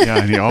 Yeah,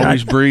 and he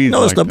always breathes.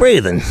 Notice the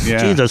breathing. Yeah.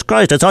 Jesus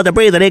Christ, it's hard to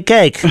breathe and eat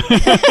cake.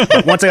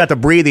 But once I got the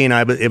breathing,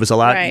 it was a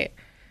lot.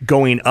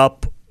 Going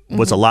up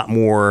was a lot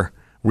more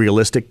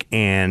realistic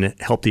and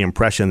helped the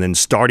impression than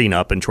starting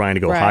up and trying to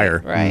go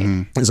higher.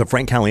 Right. So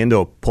Frank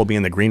Caliendo pulled me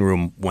in the green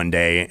room one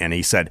day, and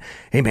he said,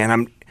 "Hey,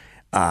 man,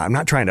 I'm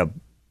not trying to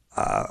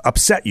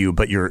upset you,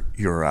 but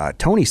your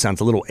Tony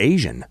sounds a little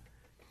Asian."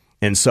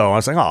 And so I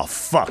was like, oh,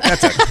 fuck,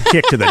 that's a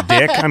kick to the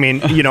dick. I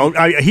mean,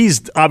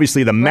 he's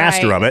obviously the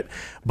master of it.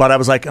 But I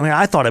was like,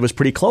 I thought I was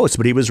pretty close,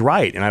 but he was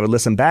right. And I would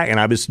listen back, and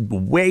I was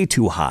way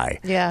too high.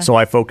 Yeah. So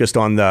I focused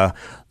on the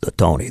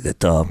Tony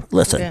that,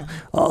 listen,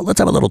 let's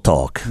have a little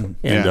talk.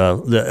 And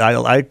I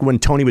like when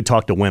Tony would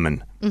talk to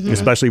women,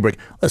 especially,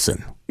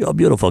 listen, you're a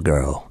beautiful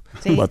girl.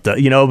 See? But,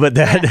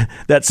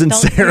 that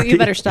sincerity. You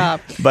better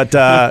stop. But,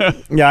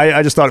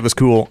 I just thought it was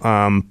cool.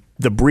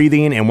 The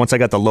breathing, and once I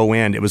got the low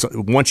end, it was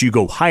once you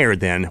go higher,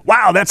 then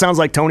wow, that sounds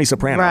like Tony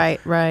Soprano.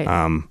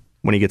 Right.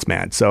 When he gets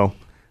mad. So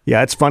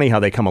yeah, it's funny how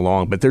they come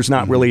along, but there's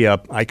not really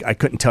I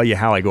couldn't tell you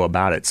how I go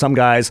about it. Some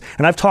guys,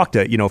 and I've talked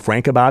to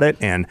Frank about it,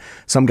 and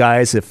some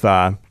guys, if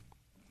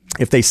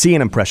if they see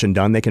an impression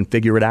done, they can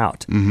figure it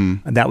out.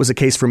 Mm-hmm. And that was the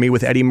case for me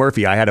with Eddie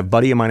Murphy. I had a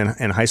buddy of mine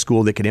in high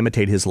school that could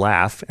imitate his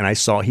laugh, and I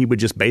saw he would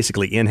just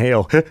basically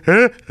inhale.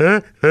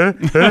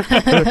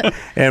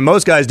 And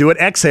most guys do it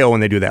exhale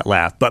when they do that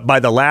laugh. But by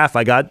the laugh,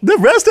 I got the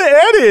rest of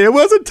Eddie. It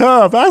wasn't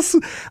tough.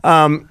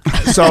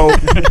 So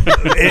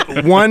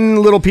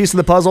one little piece of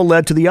the puzzle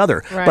led to the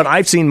other. Right. But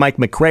I've seen Mike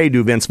McRae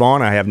do Vince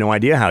Vaughn. I have no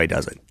idea how he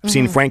does it. I've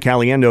seen Frank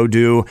Caliendo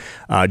do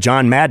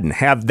John Madden.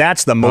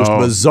 That's the most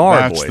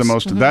bizarre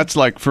voice. That's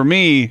like, for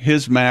me,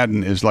 his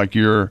Madden is like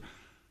your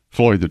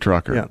Floyd the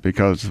Trucker,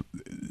 because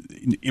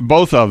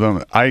both of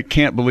them, I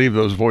can't believe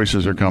those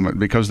voices are coming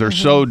because they're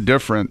so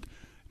different.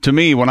 To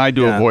me, when I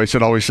do a voice,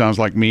 it always sounds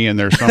like me in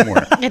there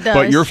somewhere. It does.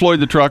 But you're Floyd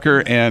the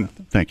Trucker, and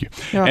thank you.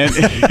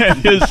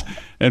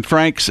 And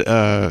Frank's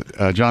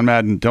John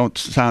Madden don't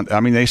sound. I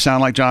mean, they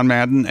sound like John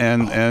Madden,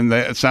 and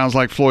it sounds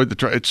like Floyd the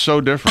Trucker. It's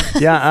so different.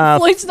 Yeah,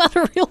 Floyd's not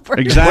a real person.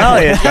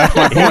 Exactly. Well, that's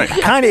my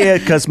point. Kind of,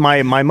 because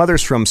my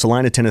mother's from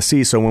Salina,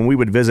 Tennessee. So when we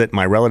would visit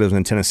my relatives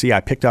in Tennessee, I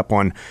picked up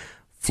on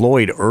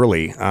Floyd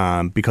early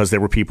because there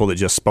were people that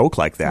just spoke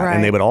like that,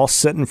 and they would all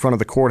sit in front of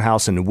the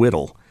courthouse and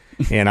whittle.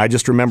 And I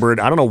just remembered,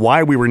 I don't know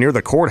why we were near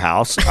the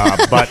courthouse,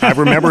 but I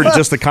remembered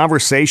just the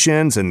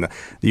conversations and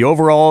the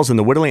overalls and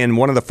the whittling. And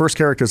one of the first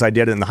characters I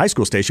did in the high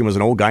school station was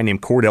an old guy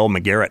named Cordell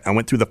McGarrett. I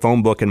went through the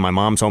phone book in my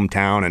mom's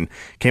hometown and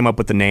came up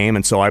with the name.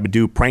 And so I would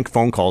do prank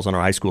phone calls on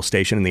our high school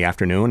station in the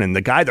afternoon. And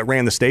the guy that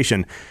ran the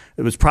station,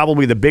 it was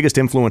probably the biggest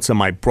influence on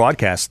my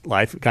broadcast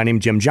life, a guy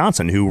named Jim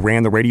Johnson, who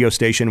ran the radio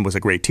station, was a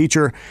great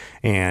teacher,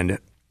 and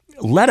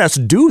let us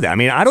do that. I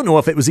mean, I don't know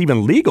if it was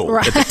even legal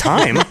at the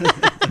time,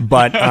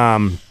 but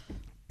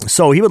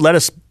so he would let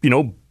us,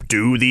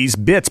 do these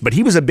bits. But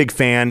he was a big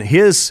fan.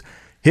 His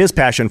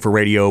passion for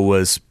radio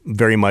was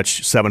very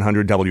much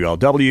 700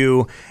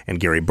 WLW and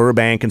Gary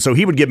Burbank. And so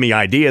he would give me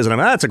ideas, and I'm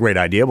that's a great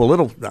idea.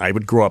 Well, I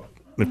would grow up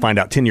and find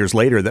out 10 years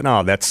later that,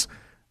 no, that's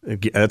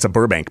a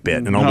Burbank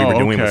bit, and all we were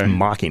doing was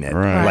mocking it.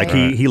 Right. Like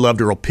he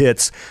loved Earl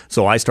Pitts,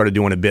 so I started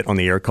doing a bit on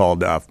the air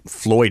called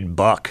Floyd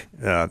Buck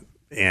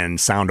and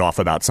sound off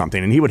about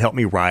something, and he would help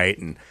me write.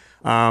 And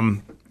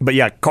but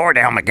yeah,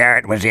 Cordell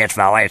McGarrett was his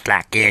voice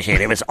like this,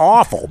 and it was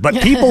awful. But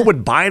people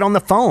would buy it on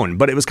the phone.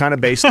 But it was kind of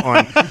based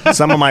on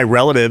some of my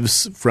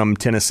relatives from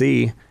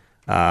Tennessee,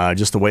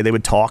 just the way they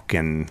would talk.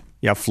 And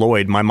yeah,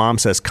 Floyd, my mom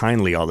says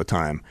kindly all the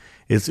time.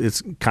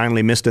 It's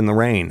kindly mist in the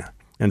rain.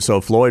 And so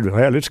Floyd,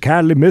 well, it's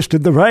kindly mist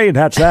in the rain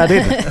outside,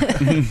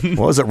 isn't it?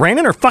 Well, is it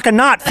raining or fucking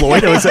not,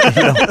 Floyd?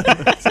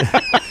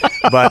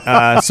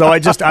 But so I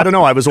don't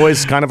know. I was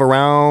always kind of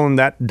around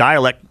that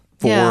dialect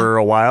for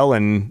a while,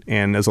 and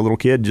as a little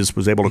kid, just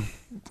was able to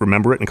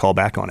remember it and call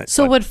back on it.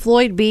 So would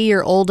Floyd be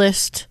your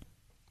oldest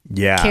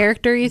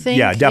character, you think?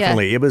 Yeah,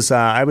 definitely. It was.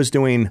 I was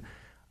doing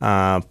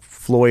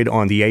Floyd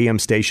on the AM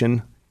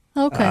station.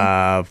 Okay.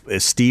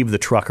 As Steve the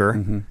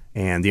Trucker.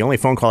 And the only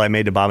phone call I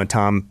made to Bob and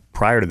Tom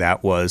prior to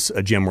that was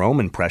a Jim Rome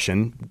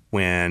impression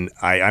when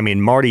I mean,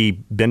 Marty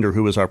Bender,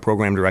 who was our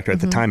program director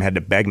at the time, had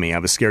to beg me. I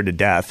was scared to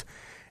death.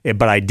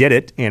 But I did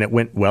it, and it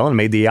went well and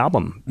made the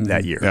album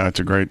that year. Yeah, it's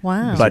a great,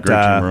 wow. It's a great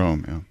Jim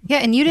Rome. Yeah,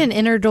 and you didn't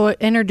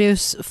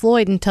introduce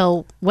Floyd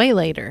until way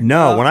later.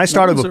 No, when I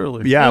started with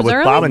early.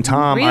 Bob and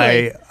Tom,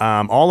 really?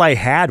 all I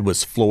had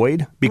was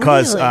Floyd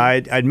because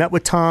I'd met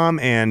with Tom,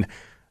 and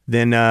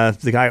then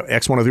the guy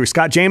X103,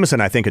 Scott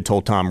Jameson, I think, had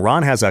told Tom,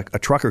 Ron has a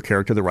trucker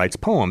character that writes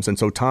poems, and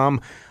so Tom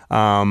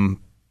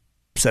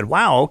said,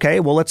 "Wow, okay,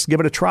 well, let's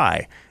give it a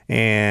try."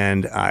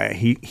 And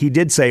he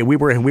did say, we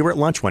were at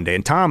lunch one day,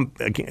 and Tom,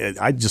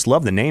 I just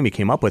love the name he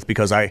came up with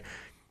because I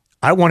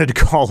wanted to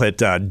call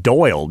it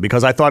Doyle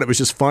because I thought it was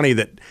just funny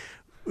that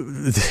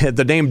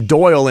the name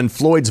Doyle in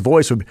Floyd's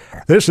voice would be,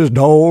 "This is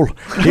Noel."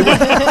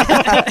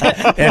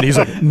 And he's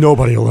like,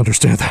 "Nobody will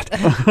understand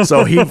that."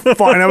 So he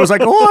fought, and I was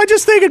like, "Oh, I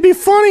just think it'd be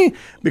funny."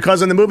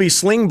 Because in the movie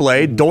Sling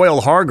Blade,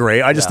 Doyle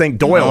Hargrave, I just think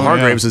Doyle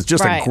Hargraves is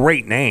just a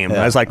great name.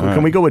 I was like,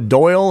 "Can we go with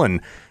Doyle?"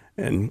 And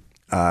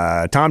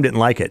Tom didn't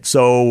like it.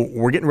 So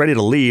we're getting ready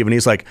to leave, and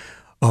he's like,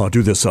 "Oh,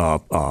 do this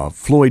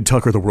Floyd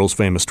Tucker, the world's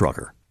famous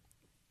trucker."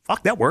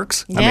 Fuck, that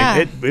works. Yeah. I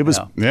mean, it was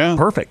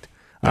perfect.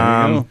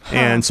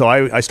 And so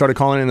I started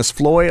calling in as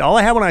Floyd. All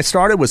I had when I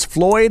started was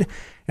Floyd,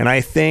 and I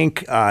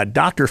think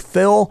Dr.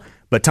 Phil.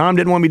 But Tom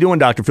didn't want me doing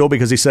Dr. Phil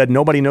because he said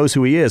nobody knows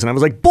who he is. And I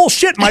was like,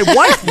 bullshit, my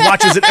wife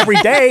watches it every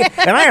day,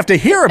 and I have to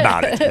hear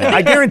about it.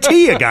 I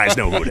guarantee you guys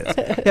know who it is.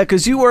 Yeah,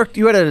 because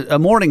you had a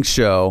morning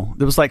show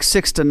that was like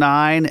 6 to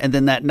 9, and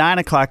then that 9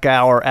 o'clock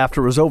hour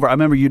after it was over, I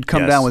remember you'd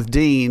come down with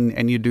Dean,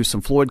 and you'd do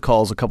some Floyd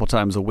calls a couple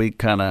times a week,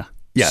 kind of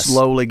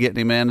slowly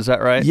getting him in. Is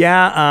that right?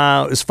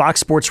 Yeah, it was Fox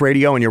Sports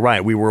Radio, and you're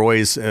right. We were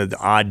always the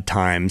odd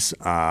times.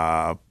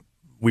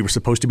 We were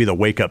supposed to be the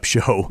wake-up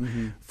show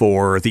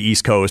for the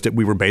East Coast.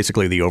 We were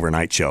basically the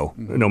overnight show.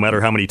 No matter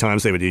how many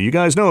times they would do, "You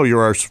guys know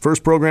you're our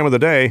first program of the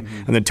day."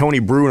 And then Tony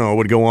Bruno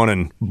would go on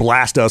and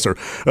blast us, or,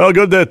 "Oh,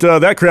 good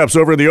that crap's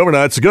over in the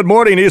overnights. Good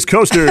morning, East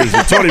Coasters."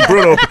 Tony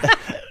Bruno.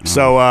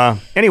 So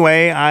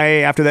anyway,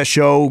 after that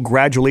show,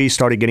 gradually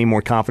started getting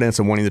more confidence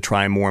and wanting to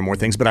try more and more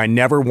things. But I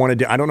never wanted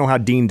to. I don't know how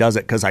Dean does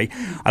it because I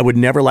would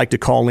never like to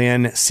call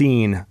in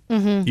seeing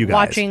you guys.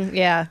 Watching,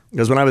 yeah.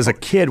 Because when I was a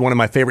kid, one of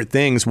my favorite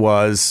things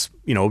was,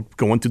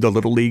 going through the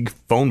Little League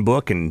phone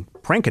book and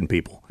pranking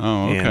people.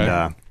 Oh, okay.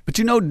 And, but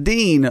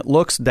Dean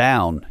looks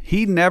down.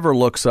 He never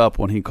looks up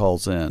when he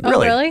calls in. Oh,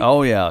 really?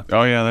 Oh, yeah.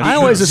 Oh, yeah. That's I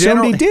always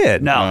assumed he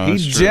did. No, No,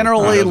 he's that's true.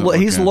 generally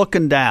he's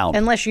looking down.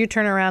 Unless you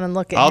turn around and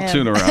look at I'll him.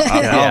 tune around.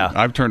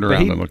 I've turned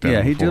around and looked at him.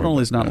 Yeah, he before.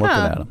 generally is not looking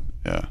at him.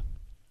 Yeah.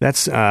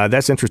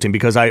 That's interesting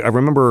because I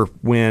remember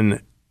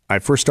when I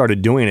first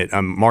started doing it,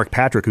 Mark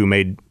Patrick, who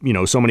made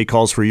so many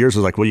calls for years,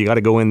 was like, well, you got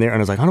to go in there. And I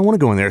was like, I don't want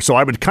to go in there. So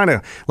I would kind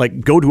of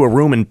like go to a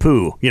room and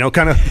poo,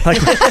 kind of like,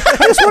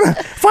 I just want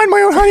to find my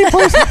own hiding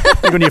place.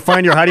 Like when you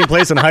find your hiding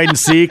place and hide and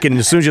seek, and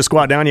as soon as you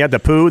squat down, you have to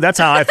poo. That's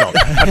how I felt.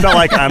 I felt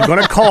like I'm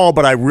going to call,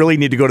 but I really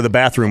need to go to the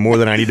bathroom more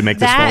than I need to make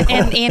this phone call.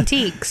 And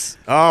antiques.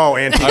 Oh,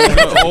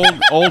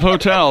 antiques. old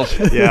hotels.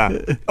 Yeah.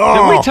 Did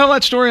we tell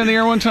that story on the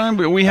air one time?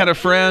 We had a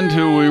friend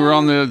who we were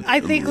on the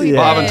I think we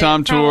Bob did, and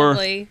Tom tour.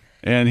 probably.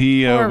 And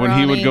he, when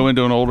he would Ronnie. go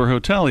into an older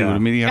hotel, he would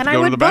immediately have And to I go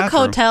to would the book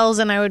bathroom. hotels,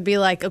 and I would be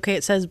like, okay,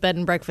 it says bed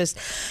and breakfast.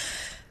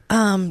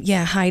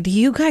 Yeah, hi, do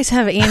you guys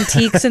have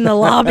antiques in the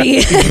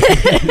lobby?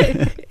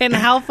 And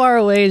how far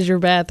away is your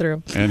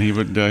bathroom? And he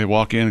would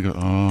walk in and go,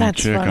 oh,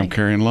 That's chick, funny. I'm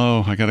carrying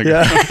low. I got to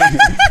go.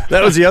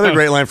 That was the other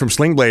great line from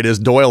Sling Blade is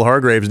Doyle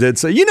Hargraves did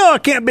say, I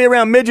can't be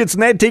around midgets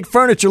and antique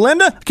furniture,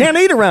 Linda. Can't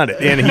eat around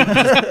it. And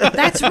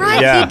That's right,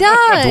 yeah, he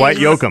does. Dwight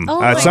Yoakam. Oh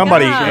my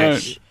Somebody.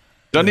 gosh.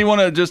 Doesn't he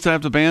want to just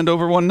have the band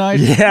over one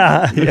night?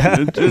 Yeah.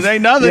 It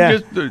ain't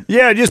nothing.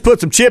 Just put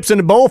some chips in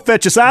the bowl,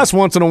 fetch us ice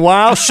once in a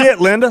while. Shit,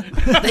 Linda.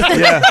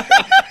 Yeah.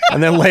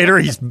 And then later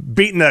he's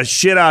beating the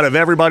shit out of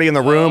everybody in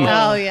the room.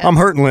 Oh, yeah. I'm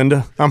hurting,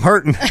 Linda. I'm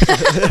hurting.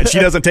 And she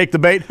doesn't take the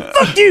bait.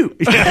 Fuck you.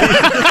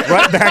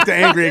 Right back to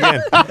angry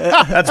again.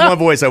 That's one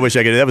voice I wish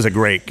I could do. That was a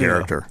great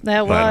character.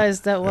 That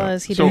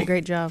was. He did a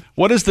great job.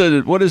 What is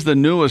the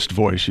newest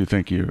voice you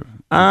think you?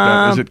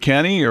 Is it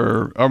Kenny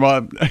or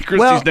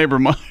Christy's neighbor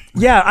Mike?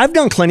 Yeah, I've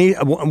done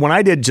Clint. When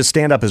I did just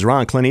stand up as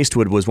Ron, Clint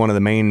Eastwood was one of the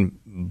main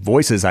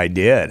voices I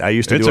did. I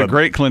used to. It's a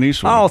great Clint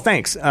Eastwood. Oh,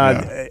 thanks.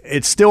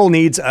 It still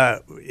needs.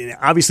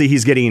 Obviously,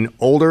 he's getting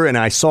older, and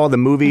I saw the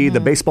movie, the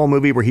baseball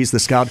movie, where he's the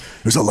scout.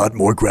 There's a lot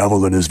more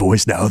gravel in his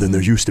voice now than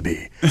there used to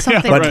be.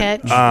 Something But,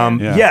 catch.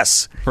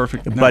 Yes,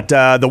 Perfect. No. But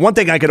the one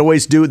thing I could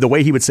always do, the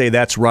way he would say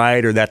 "that's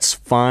right" or "that's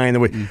fine," the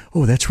way,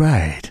 "Oh, that's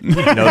right,"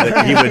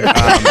 that he would.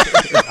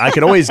 I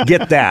could always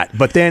get that,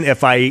 but then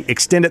if I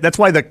extend it, that's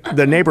why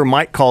the neighbor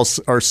Mike calls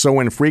are so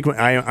infrequent.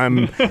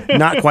 I'm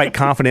not quite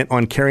confident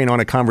on carrying on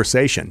a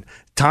conversation.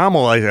 Tom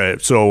will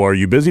so are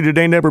you busy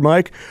today, neighbor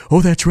Mike?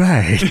 Oh, that's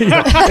right.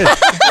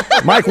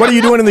 Mike, what are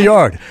you doing in the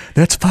yard?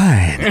 That's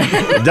fine.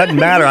 It doesn't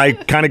matter. I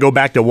kind of go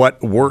back to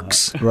what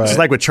works. Right. It's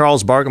like with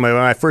Charles Barkley. When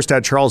I first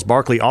had Charles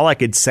Barkley, all I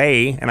could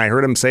say, and I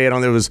heard him say it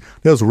on there was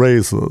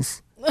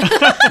racist.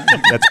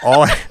 That's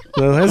all.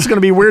 It's going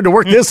to be weird to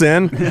work this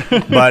in.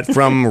 But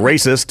from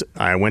racist,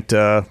 I went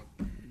to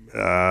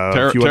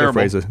a few other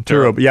phrases.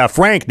 Terrible. Yeah,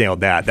 Frank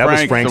nailed that. That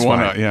was Frank's one.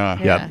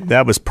 Yeah,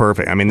 that was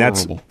perfect. I mean,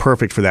 that's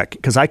perfect for that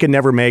because I could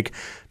never make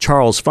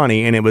Charles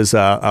funny, and it was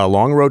a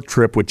long road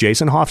trip with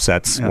Jason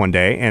Hofsetz one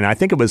day, and I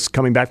think it was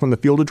coming back from the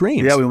Field of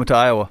Dreams. Yeah, we went to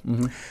Iowa.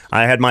 Mm-hmm.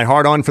 I had my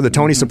heart on for the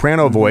Tony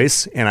Soprano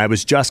voice, and I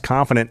was just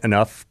confident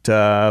enough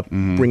to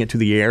bring it to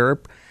the air,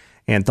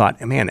 and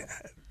thought, man,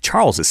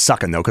 Charles is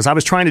sucking though, because I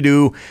was trying to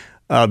do.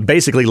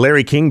 Basically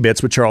Larry King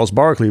bits with Charles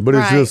Barkley, but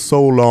it's just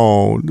so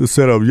long. The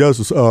setup,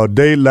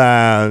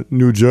 Dateline,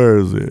 New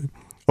Jersey,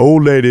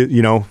 old lady,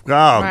 come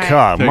on.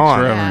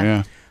 Forever,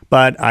 yeah.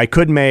 But I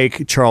could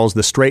make Charles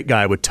the straight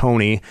guy with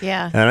Tony.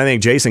 Yeah. And I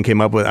think Jason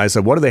came up with, I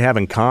said, what do they have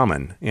in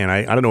common? And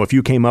I don't know if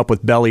you came up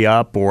with Belly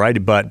Up or I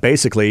did, but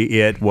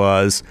basically it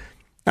was,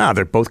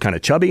 they're both kind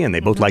of chubby and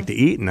they both like to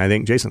eat. And I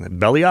think Jason said,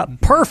 Belly Up,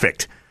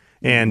 perfect.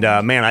 And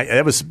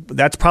man,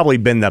 that's probably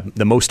been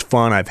the most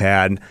fun I've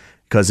had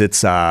because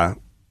it's a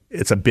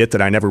bit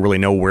that I never really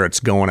know where it's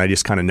going. I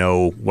just kind of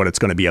know what it's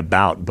going to be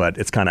about, but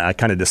I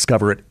kind of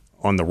discover it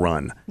on the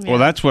run. Yeah. Well,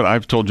 that's what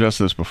I've told Jess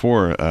this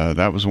before.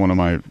 That was one of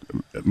my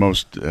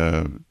most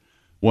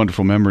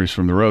wonderful memories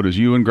from the road is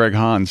you and Greg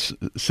Hans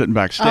sitting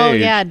backstage. Oh,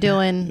 yeah,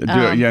 doing...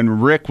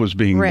 and Rick was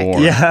being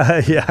bored.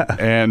 Yeah.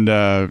 And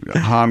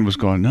Han was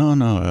going,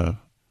 no.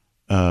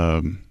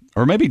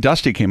 Or maybe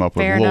Dusty came up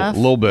with a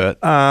little bit.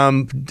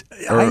 Han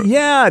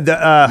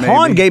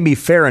gave me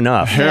fair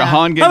enough. Yeah.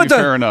 Han gave me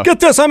fair enough.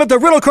 Get this, I'm at the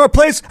rental car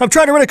place. I'm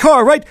trying to rent a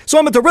car, right? So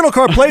I'm at the rental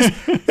car place.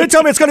 They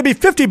tell me it's going to be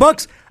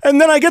 $50. And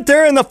then I get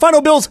there and the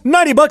final bill's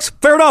 $90.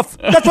 Fair enough.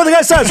 That's what the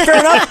guy says. Fair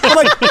enough. I'm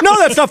like, no,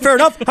 that's not fair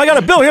enough. I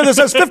got a bill here that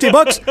says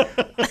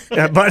 $50.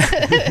 Yeah, but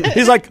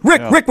he's like,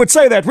 Rick would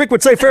say that. Rick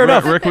would say fair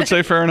enough. Rick would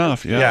say fair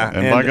enough. Yeah.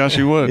 And by gosh,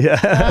 he would.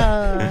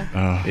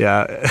 Yeah.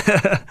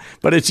 Yeah.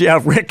 But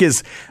Rick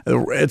is,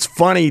 it's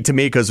funny to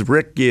me because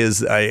Rick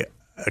is,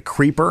 a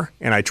creeper,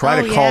 and I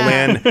try to call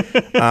in.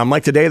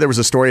 Like today, there was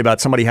a story about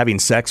somebody having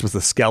sex with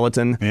a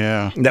skeleton.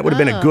 Yeah. That would have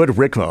been a good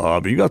Rick. You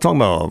guys talking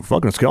about a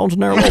fucking skeleton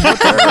there a little bit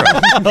there?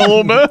 A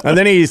little bit. And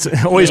then he's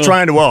always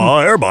trying to,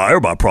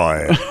 everybody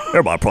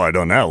probably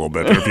done that a little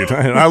bit there a few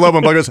times. And I love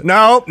him, but he goes,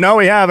 no,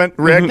 we haven't,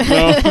 Rick.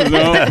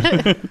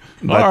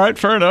 No. All right,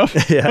 fair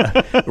enough.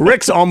 Yeah.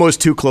 Rick's almost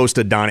too close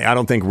to Donnie. I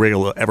don't think Rick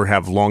will ever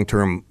have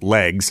long-term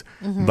legs,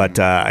 but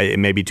it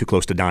may be too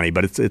close to Donnie.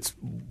 But it's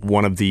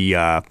one of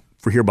the...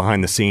 for here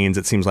behind the scenes,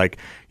 it seems like,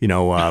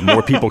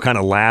 more people kind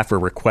of laugh or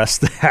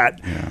request that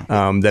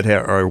that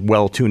are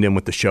well tuned in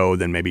with the show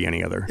than maybe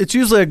any other. It's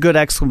usually a good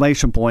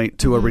exclamation point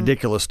to a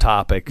ridiculous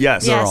topic.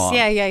 Yes.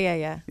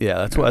 Yeah.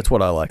 Yeah, that's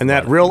what I like. And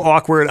that real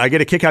awkward, I get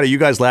a kick out of you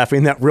guys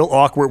laughing, that real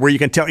awkward where you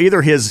can tell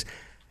either his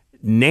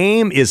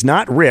name is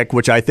not Rick,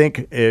 which I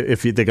think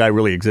if the guy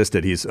really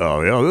existed, he's,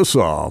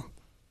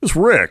 it's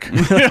Rick.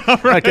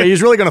 Okay,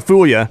 he's really going to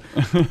fool you.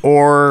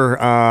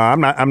 Or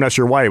I'm not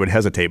sure why he would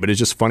hesitate, but it's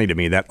just funny to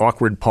me, that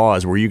awkward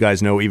pause where you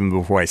guys know even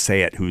before I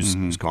say it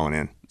who's calling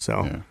in.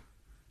 So. Yeah.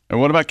 And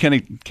what about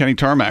Kenny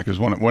Tarmac? Is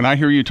when I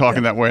hear you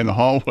talking that way in the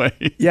hallway.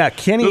 Yeah,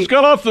 Kenny. Just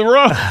got off the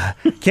road.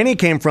 Kenny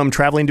came from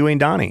traveling doing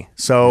Donnie.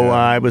 So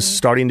I was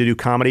starting to do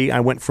comedy. I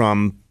went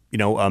from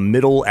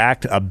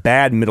a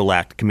bad middle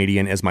act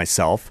comedian as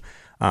myself,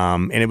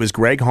 and it was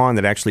Greg Hahn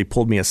that actually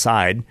pulled me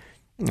aside.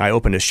 I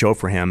opened a show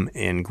for him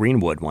in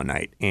Greenwood one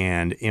night,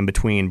 and in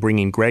between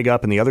bringing Greg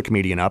up and the other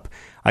comedian up,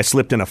 I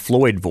slipped in a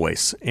Floyd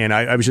voice, and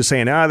I was just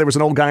saying, there was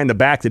an old guy in the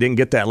back that didn't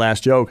get that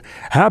last joke.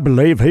 I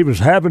believe he was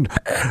having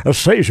a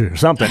seizure or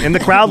something. And the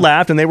crowd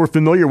laughed, and they were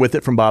familiar with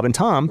it from Bob and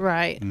Tom.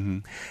 Right. Mm-hmm.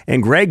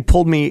 And Greg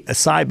pulled me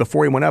aside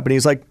before he went up, and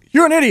he's like,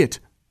 "You're an idiot."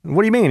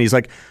 What do you mean? He's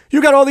like,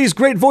 "You got all these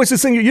great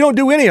voices saying you don't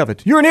do any of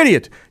it. You're an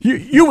idiot.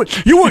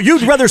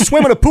 You'd rather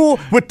swim in a pool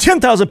with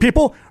 10,000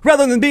 people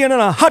rather than being in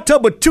a hot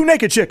tub with 2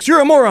 naked chicks. You're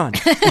a moron."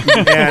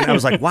 And I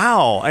was like,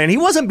 wow. And he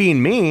wasn't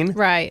being mean.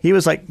 Right. He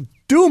was like,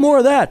 "Do more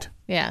of that."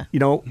 Yeah.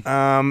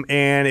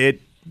 And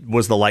it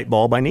was the light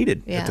bulb I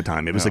needed at the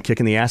time. It was the kick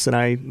in the ass that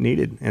I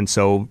needed. And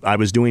so I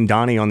was doing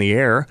Donnie on the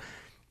air,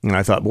 and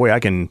I thought, boy, I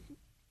can.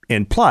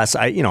 And plus,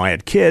 I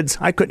had kids.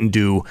 I couldn't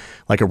do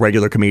like a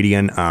regular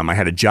comedian. I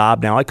had a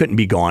job now. I couldn't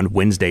be gone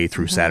Wednesday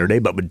through Saturday.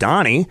 But with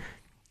Donnie,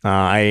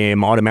 I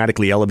am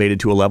automatically elevated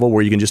to a level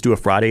where you can just do a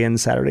Friday and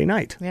Saturday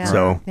night. Yeah.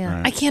 So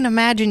right. I can't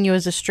imagine you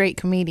as a straight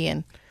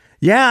comedian.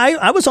 Yeah,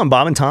 I was on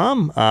Bob and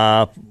Tom.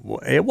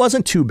 It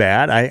wasn't too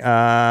bad.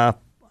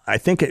 I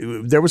think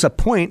there was a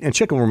point in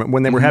Chicken Room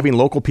when they were having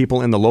local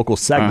people in the local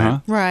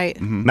segment. Right.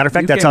 Mm-hmm. Matter of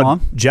fact, that's how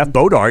Jeff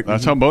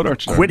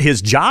Bodart quit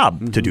his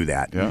job to do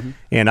that. Yeah.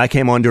 And I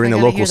came on during the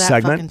local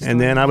segment,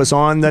 and then I was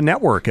on the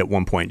network at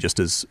one point just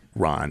as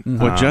Ron.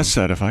 What Jess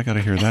said, if I got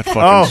to hear that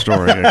fucking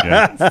story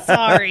again.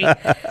 Sorry.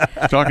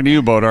 Talking to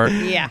you,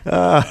 Bodart. Yeah.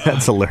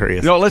 That's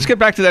hilarious. No, let's get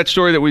back to that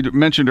story that we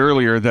mentioned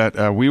earlier,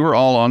 that we were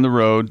all on the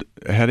road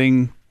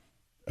driving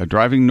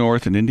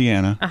north in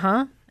Indiana.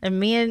 Uh-huh.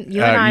 And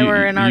you and I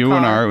were in our car. You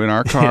and I were in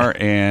our car,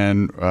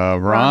 and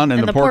Ron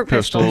and the Pork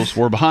Pistols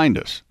were behind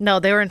us. No,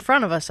 they were in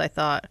front of us, I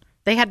thought.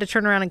 They had to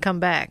turn around and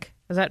come back.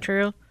 Is that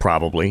true?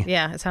 Probably.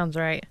 Yeah, it sounds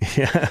right.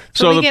 Yeah.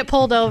 So we get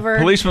pulled over.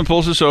 Policeman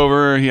pulls us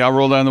over. I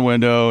roll down the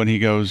window, and he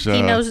goes...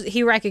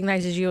 he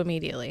recognizes you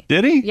immediately.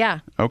 Did he? Yeah.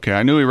 Okay,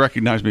 I knew he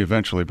recognized me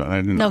eventually, but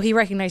I didn't... No, he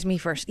recognized me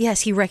first.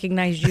 Yes, he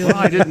recognized you.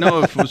 I didn't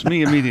know if it was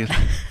me immediately.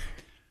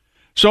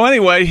 So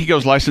anyway, he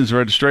goes, license,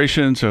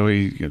 registration, so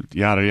he...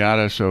 Yada,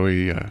 yada, so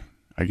he...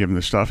 I give him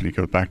the stuff, and he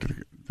goes back to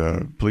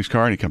the police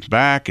car, and he comes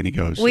back, and he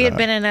goes... We had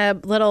been in a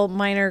little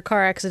minor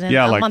car accident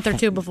a month or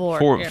two before.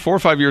 4 or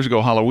 5 years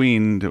ago,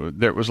 Halloween,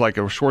 there was like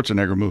a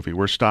Schwarzenegger movie.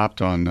 We're stopped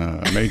on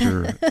a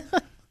major...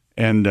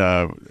 and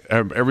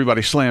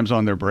everybody slams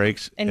on their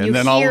brakes, and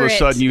then all of a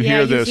sudden you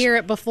hear this... you hear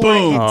it before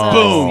boom, it hits us.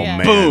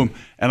 boom, boom.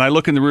 And I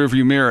look in the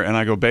rearview mirror, and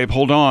I go, "Babe,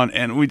 hold on."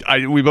 And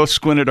we both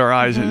squinted our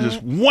eyes, and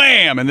just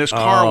wham! And this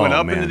car went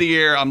up into the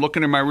air. I'm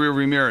looking in my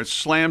rearview mirror. It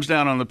slams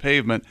down on the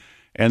pavement.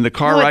 And the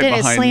car right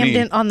behind me. It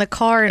slammed on the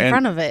car in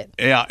front of it.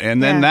 Yeah,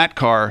 and then that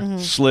car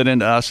slid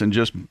into us and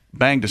just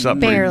banged us up.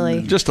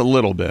 Barely. Just a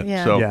little bit.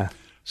 Yeah.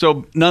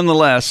 So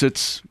nonetheless,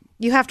 it's...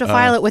 You have to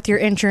file it with your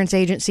insurance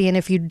agency, and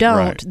if you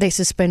don't, they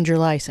suspend your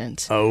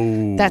license.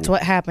 Oh. That's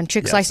what happened.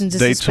 Chick's license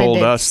is suspended. They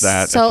told us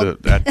that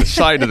at the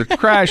site of the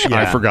crash.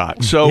 I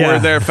forgot. So we're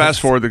there. Fast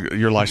forward,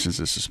 your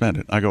license is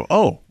suspended. I go,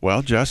 "Oh,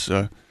 well, Jess..."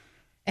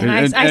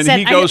 And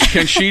he goes,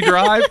 "Can she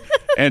drive?"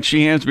 And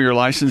she hands me her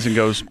license and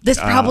goes, "This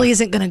probably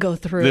isn't going to go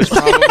through." This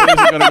probably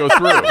isn't going to go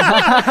through.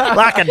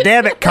 Like a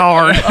debit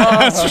card.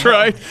 That's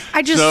right.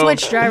 I just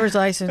switched driver's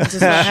license.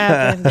 Is what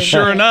happened.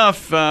 Sure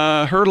enough,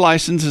 her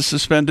license is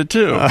suspended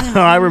too.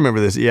 I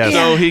remember this. Yes.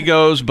 So he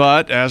goes,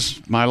 but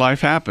as my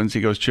life happens, he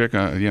goes, "Chick,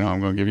 I'm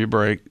going to give you a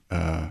break.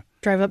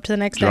 Drive up to the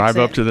next exit. Drive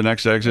up to the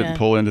next exit and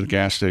pull into the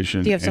gas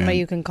station. Do you have somebody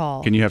you can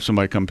call? Can you have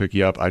somebody come pick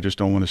you up? I just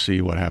don't want to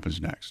see what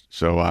happens next."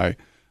 So I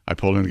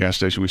pulled in the gas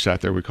station. We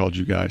sat there. We called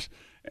you guys.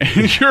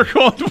 And you're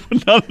going,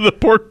 none of the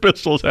Pork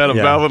Pistols had a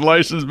valid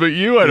license, but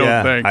you, I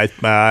don't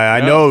think.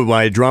 I know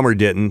my drummer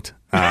didn't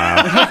for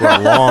a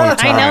long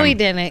time. I know he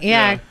didn't.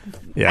 Yeah.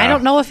 Yeah. I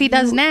don't know if he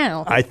does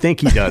now. I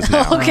think he does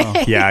now.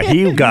 Okay. Yeah,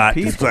 he got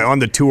on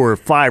the tour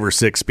 5 or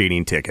 6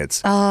 speeding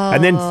tickets,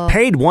 and then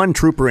paid one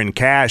trooper in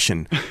cash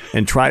and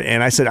tried.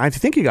 And I said, I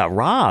think he got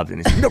robbed. And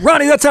he said, no,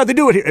 Ronnie, that's how they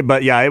do it here.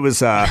 But yeah, it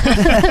was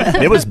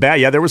it was bad.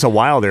 Yeah, there was a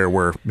while there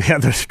where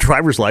the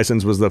driver's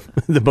license was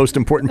the most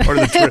important part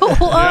of the trip. It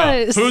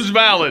was. Who's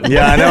valid?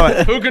 Yeah, I know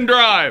it. Who can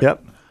drive?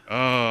 Yep.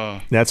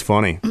 That's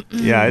funny.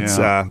 Yeah, it's.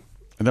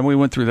 And then we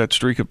went through that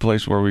streak of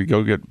place where we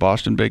go get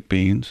Boston baked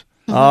beans.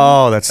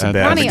 Oh, that's the best.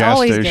 At the Ronnie gas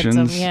always gets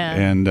stations them, yeah.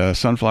 and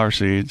sunflower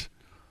seeds.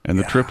 And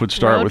the trip would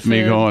start Road with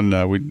me food.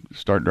 going, we'd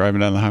start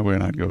driving down the highway,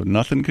 and I'd go,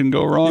 nothing can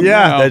go wrong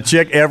Yeah, now. that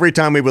chick, every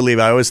time we would leave,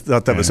 I always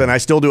thought that was, and I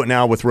still do it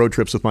now with road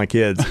trips with my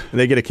kids. And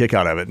they get a kick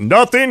out of it.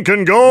 Nothing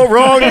can go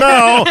wrong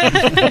now.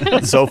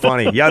 It's so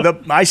funny. Yeah,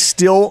 I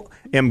still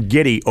am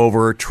giddy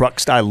over truck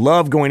stop. I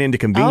love going into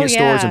convenience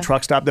stores and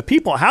truck stop. The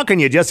people, how can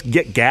you just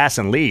get gas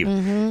and leave?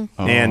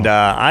 Mm-hmm. And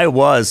I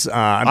was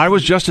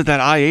just at that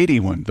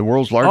I-80 one, the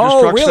world's largest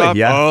truck stop.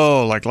 Yeah.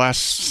 Oh, like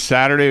last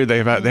Saturday,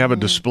 they have a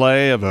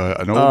display of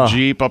an old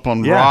Jeep up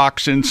on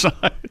rocks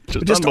inside.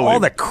 Just all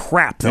the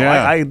crap, though.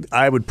 Yeah.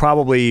 I would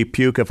probably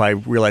puke if I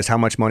realized how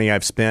much money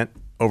I've spent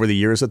over the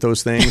years at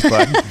those things,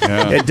 but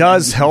it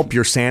does help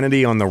your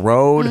sanity on the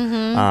road.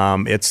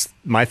 Mm-hmm. It's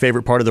my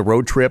favorite part of the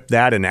road trip,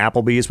 that and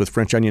Applebee's with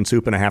French onion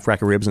soup and a half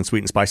rack of ribs and sweet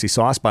and spicy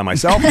sauce by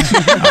myself.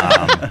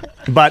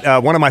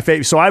 But one of my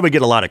favorites, so I would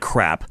get a lot of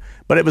crap,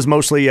 but it was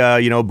mostly,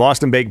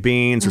 Boston baked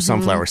beans or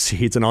sunflower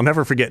seeds. And I'll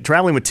never forget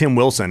traveling with Tim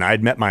Wilson.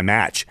 I'd met my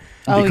match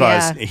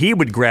because he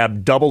would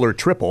grab double or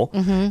triple.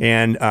 Mm-hmm.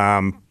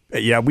 And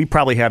we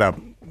probably had a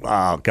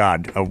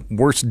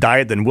worse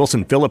diet than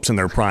Wilson Phillips in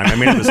their prime. I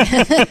mean, it was,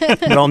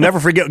 but I'll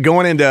never forget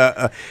going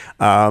into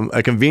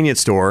a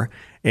convenience store,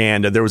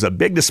 and there was a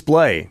big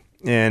display,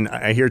 and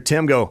I hear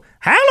Tim go,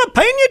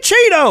 jalapeno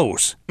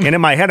Cheetos. And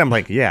in my head, I'm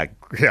like, yeah,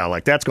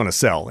 like that's going to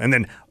sell. And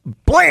then,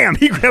 blam,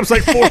 he grabs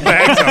like 4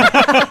 bags of them.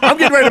 I'm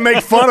getting ready to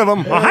make fun of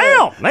him. Well,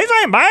 hell, these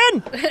ain't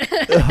bad.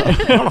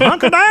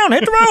 Hunker down,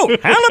 hit the road.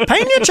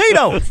 Jalapeno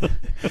Cheetos.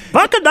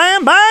 Fuck a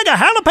damn bag of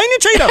jalapeno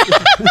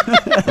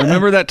Cheetos.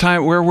 Remember that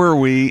time? Where were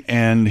we?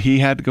 And he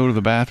had to go to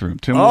the bathroom.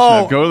 Tim Wilson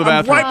had to go to the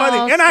bathroom. Right by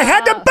and I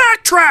had to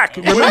backtrack.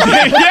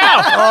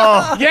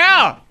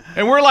 Yeah.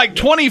 And we're like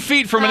 20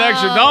 feet from an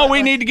exit. No,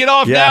 we need to get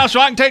off now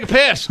so I can take a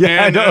piss.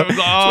 Yeah, and I know. That's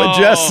what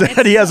Jess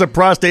said. He has a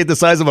prostate the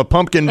size of a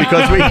pumpkin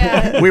because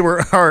we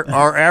were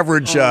our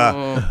average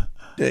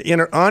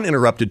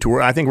uninterrupted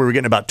tour. I think we were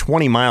getting about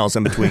 20 miles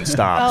in between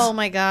stops. Oh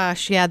my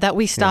gosh, yeah, that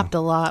we stopped a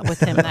lot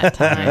with him that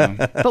time.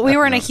 But we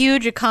were in a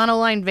huge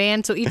Econoline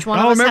van, so each one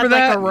of us had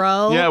like a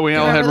row. Yeah, we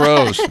all had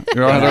rows.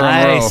 We all had our own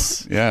row.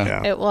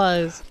 Yeah, it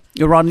was.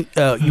 Ron,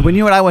 when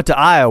you and I went to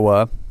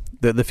Iowa,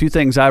 the few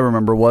things I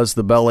remember was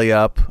the belly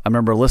up. I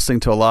remember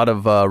listening to a lot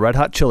of Red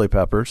Hot Chili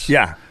Peppers.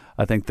 Yeah.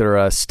 I think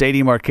their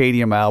Stadium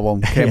Arcadium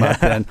album came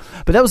out then.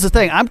 But that was the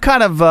thing. I'm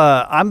kind of,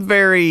 I'm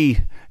very,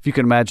 if you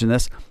can imagine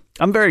this,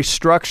 I'm very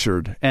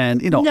structured,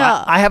 and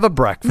I have a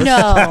breakfast. No,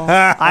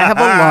 I have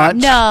a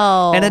lunch.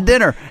 No, and a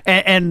dinner,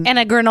 and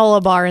a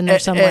granola bar in there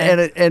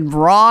somewhere. And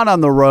Ron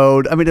on the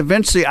road. I mean,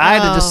 eventually I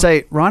had to just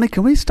say, Ronnie,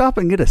 can we stop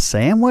and get a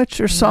sandwich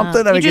or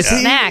something? I mean, just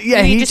snack.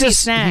 Yeah, he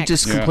just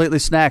completely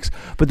snacks.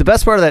 But the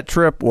best part of that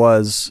trip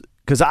was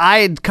because I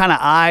had kind of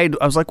eyed.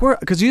 I was like, where?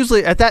 Because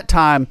usually at that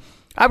time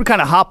I would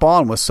kind of hop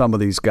on with some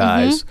of these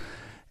guys,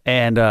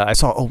 and I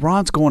saw,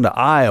 Ron's going to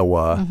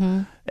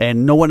Iowa.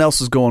 And no one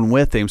else is going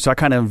with him. So I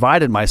kind of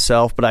invited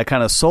myself, but I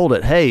kind of sold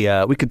it.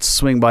 Hey, we could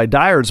swing by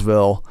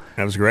Dyersville.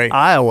 That was great.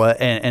 Iowa,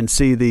 and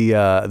see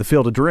the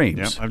Field of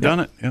Dreams. Yep, I've done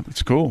it. Yep,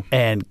 it's cool.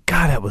 And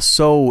God, that was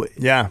so.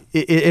 Yeah.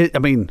 I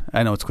mean,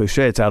 I know it's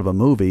cliche. It's out of a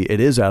movie. It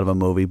is out of a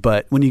movie.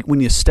 But when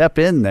you step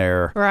in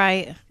there,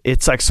 right,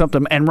 it's like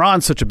something. And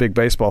Ron's such a big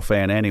baseball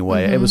fan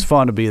anyway. It was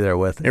fun to be there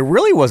with him. It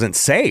really wasn't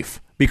safe.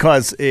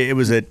 Because it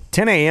was at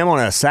 10 a.m. on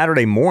a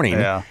Saturday morning,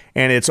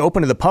 and it's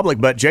open to the public,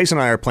 but Jason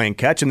and I are playing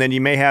catch, and then you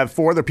may have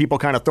 4 other people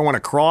kind of throwing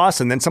across,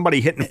 and then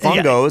somebody hitting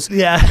fungos.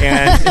 Yeah.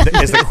 And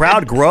as the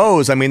crowd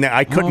grows, I mean,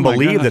 I couldn't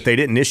believe that they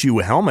didn't issue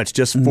helmets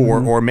just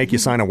for or make you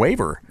sign a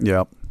waiver.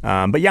 Yep.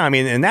 But yeah, I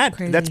mean, and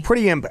that's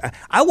pretty.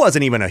 I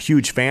wasn't even a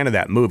huge fan of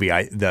that movie.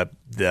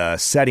 The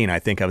setting, I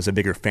think I was a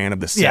bigger fan of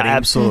the setting. Yeah,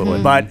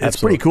 absolutely. But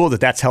it's pretty cool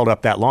that's held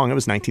up that long. It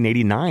was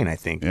 1989, I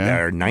think,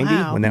 or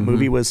 90 when that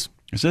movie was.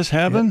 Is this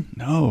heaven?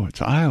 No,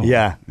 it's Iowa.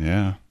 Yeah.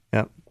 Yeah.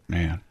 Yep.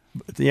 Man.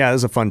 Yeah, it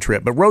was a fun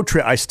trip. But road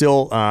trip, I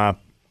still,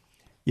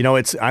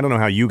 it's, I don't know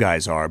how you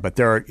guys are, but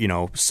there are,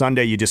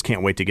 Sunday you just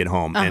can't wait to get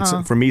home. And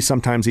so for me,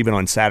 sometimes even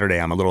on Saturday,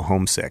 I'm a little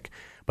homesick.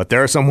 But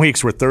there are some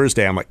weeks where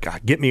Thursday, I'm like,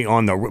 God, get me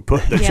on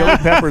put the chili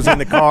peppers in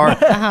the car,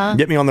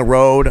 get me on the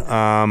road,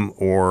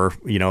 or,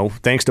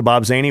 thanks to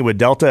Bob Zaney with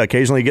Delta,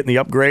 occasionally getting the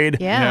upgrade.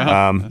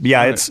 Yeah.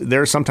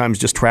 There's sometimes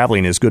just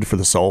traveling is good for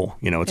the soul.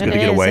 It's good to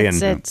get away.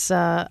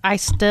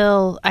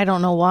 I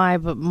don't know why,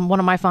 but one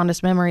of my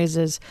fondest memories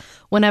is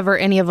whenever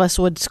any of us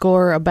would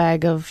score a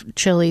bag of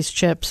Chili's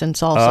chips and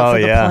salsa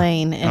for the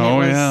plane,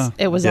 and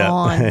it was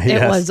on.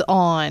 It was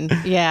on.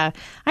 Yeah,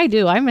 I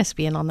do. I miss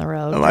being on the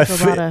road.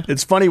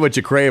 It's funny what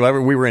you crave.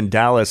 We were in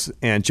Dallas,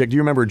 and Chick, do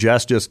you remember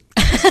Jess just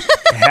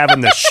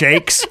having the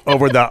shakes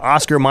over the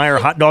Oscar Mayer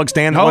hot dog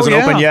stand that wasn't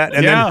open yet?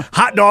 And then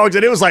hot dogs,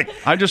 and it was like...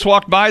 I just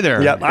walked by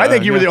there. Yeah, I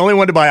think you were the only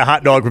one to buy a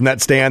hot dog from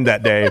that stand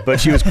that day, but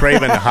she was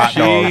craving hot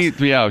dogs.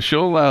 Yeah,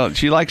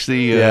 she likes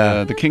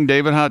the King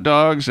David hot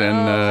dogs. And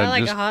I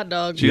like a hot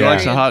dog. She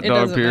likes a hot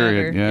dog,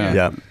 period.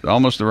 Yeah.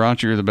 Almost the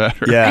raunchier, the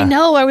better. Yeah. I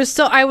know. I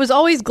was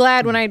always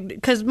glad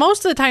because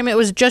most of the time it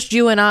was just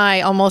you and I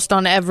almost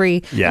on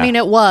every... I mean,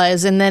 it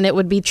was, and then it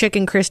would be Chick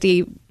and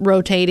Christy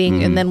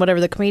rotating, and then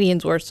whatever the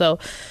comedians were, so...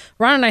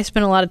 Ron and I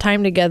spent a lot of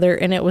time together,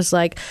 and it was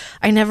like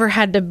I never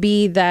had to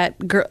be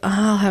that girl. Oh,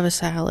 I'll have a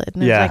salad.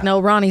 And it's like, no,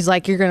 Ronnie's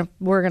like,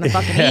 we're gonna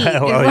fucking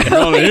eat.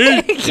 Well,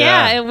 eat.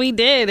 And we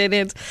did,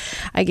 and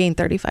I gained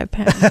 35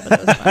 pounds. But it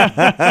was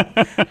fun.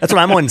 That's what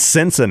I'm on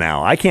Sensa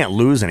now. I can't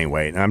lose any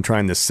weight, and I'm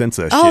trying this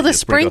Sensa. Oh, the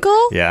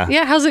sprinkle?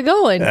 Yeah. How's it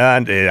going?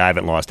 I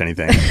haven't lost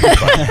anything.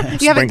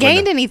 You haven't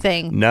gained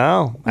anything?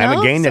 No, I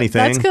haven't gained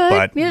anything. That's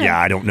good. But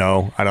I don't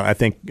know. I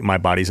think my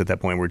body's at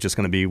that point where it's just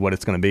going to be what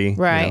it's going to be.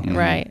 Right,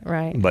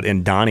 right. But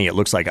in Donnie, it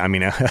looks like, I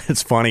mean,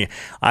 it's funny.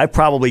 I've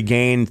probably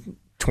gained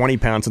 20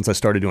 pounds since I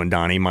started doing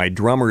Donnie. My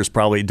Dusty's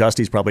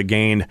probably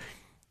gained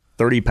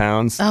 30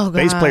 pounds. Oh, God.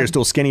 Bass player's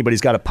still skinny, but he's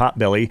got a pot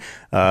belly.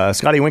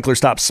 Scotty Winkler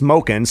stopped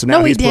smoking, so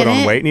now he's put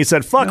on weight. And he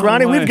said,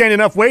 Ronnie, we've gained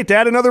enough weight to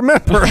add another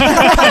member.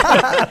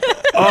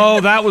 Oh,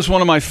 that was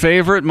one of my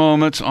favorite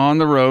moments on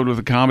the road with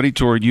the comedy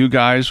tour. You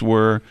guys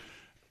were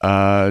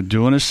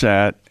doing a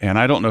set, and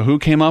I don't know who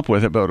came up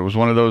with it, but it was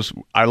one of those.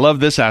 I love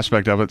this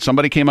aspect of it.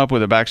 Somebody came up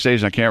with it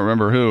backstage, and I can't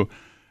remember who.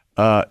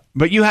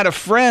 But you had a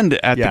friend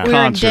at the concert. We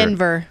were in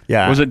Denver.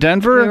 Yeah. Was it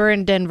Denver? We were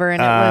in Denver,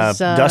 and it was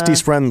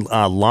Dusty's friend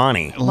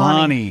Lonnie.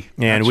 Lonnie.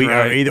 And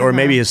or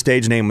maybe his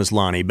stage name was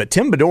Lonnie. But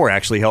Tim Bedore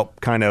actually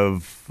helped kind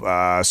of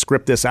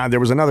script this out.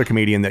 There was another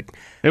comedian that...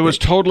 It was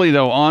totally,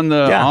 though, on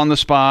the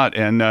spot,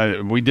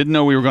 and we didn't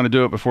know we were going to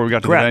do it before we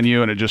got to the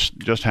venue, and it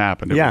just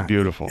happened. It was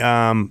beautiful.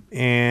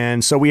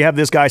 And so we have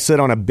this guy sit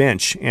on a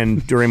bench,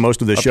 and during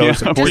most of the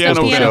shows, a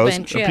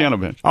piano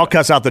bench. I'll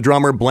cuss out the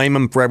drummer, blame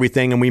him for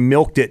everything, and we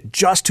milked it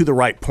just to the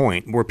right point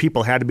where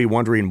people had to be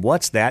wondering,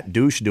 what's that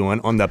douche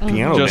doing on the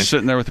piano bench? Just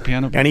sitting there with the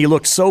piano bench. And he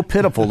looked so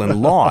pitiful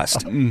and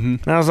lost.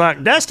 And I was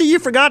like, Dusty, you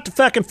forgot the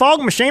fucking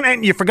fog machine,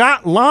 and you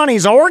forgot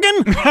Lonnie's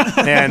organ?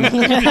 And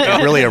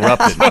it really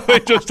erupted. They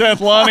just had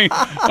Lonnie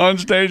on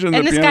stage. And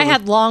this guy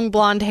had long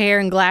blonde hair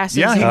and glasses.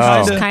 Yeah, he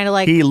was just kind of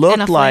like he looked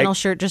in a flannel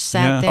shirt, just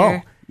sat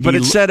there. But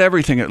it said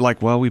everything.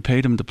 Well, we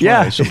paid him to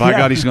play, so by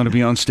God, he's going to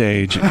be on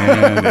stage.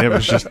 And it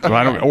was just,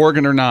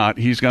 organ or not,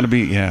 he's going to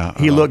be,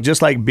 He looked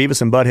just like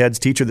Beavis and Butthead's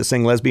teacher that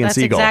sang Lesbian That's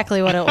Seagull. That's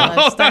exactly what it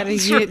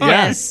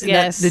was.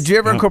 Yes. Did you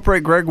ever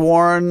incorporate Greg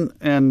Warren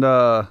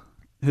and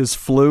his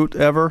flute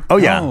ever? Oh,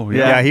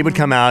 yeah. He would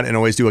come out and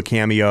always do a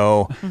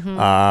cameo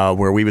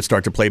where we would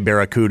start to play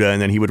Barracuda,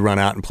 and then he would run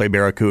out and play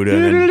Barracuda.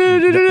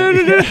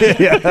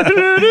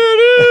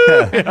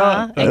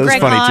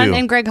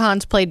 And Greg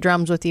Hans played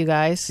drums with you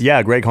guys.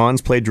 Yeah, Greg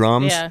Hans played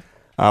drums. Yeah.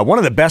 One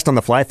of the best on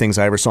the fly things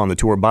I ever saw on the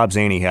tour, Bob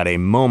Zaney had a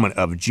moment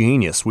of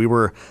genius. We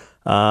were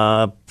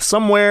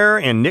somewhere,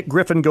 and Nick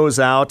Griffin goes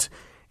out,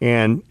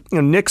 and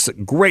Nick's a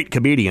great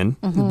comedian,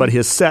 but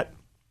his set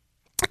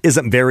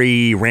isn't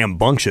very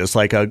rambunctious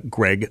like a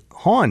Greg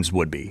Hans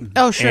would be.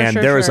 Oh, sure, and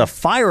there is a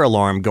fire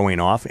alarm going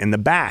off in the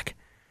back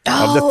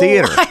of the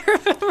theater. I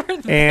remember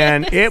that.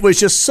 And it was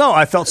just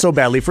I felt so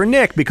badly for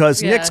Nick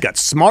because Nick's got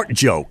smart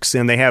jokes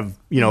and they have,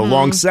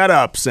 long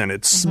setups and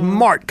it's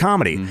smart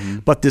comedy.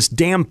 But this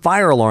damn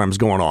fire alarm's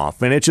going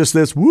off and it's just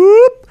this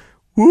whoop,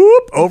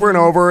 whoop, over and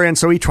over. And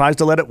so he tries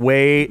to let it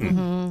wait.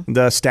 And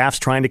the staff's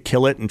trying to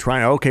kill it and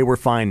okay, we're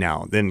fine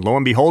now. Then lo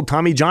and behold,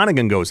 Tommy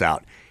Johnigan goes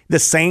out. The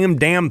same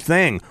damn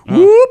thing.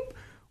 Whoop,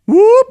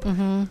 whoop.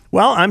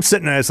 Well, I'm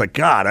sitting there. It's like,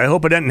 God, I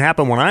hope it doesn't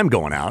happen when I'm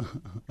going out.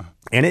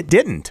 And it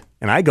didn't.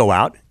 And I go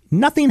out.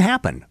 Nothing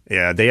happened.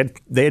 Yeah, they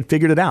had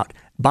figured it out.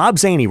 Bob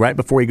Zaney, right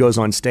before he goes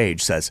on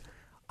stage, says,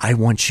 I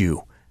want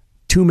you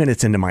 2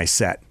 minutes into my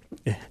set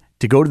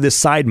to go to this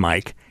side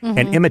mic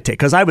and imitate.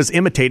 Because I was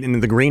imitating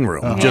in the green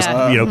room. Just,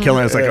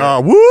 killing it. It's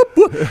like, whoop,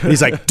 whoop. And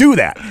he's like, do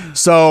that.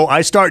 So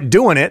I start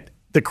doing it.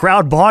 The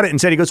crowd bought it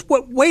and said, he goes,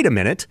 wait a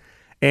minute.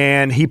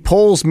 And he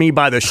pulls me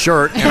by the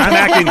shirt, and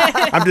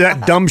I'm doing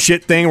that dumb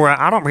shit thing where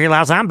I don't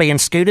realize I'm being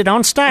scooted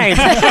on stage.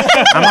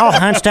 I'm all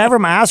hunched over,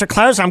 my eyes are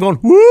closed, I'm going,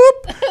 whoop,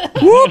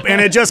 whoop,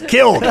 and it just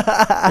killed.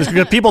 Just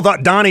because people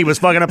thought Donnie was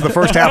fucking up the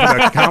first half of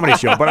the comedy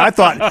show. But I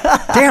thought,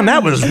 damn,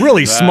 that was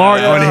really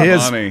smart on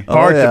his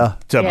part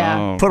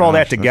to put all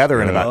that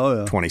together in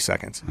about 20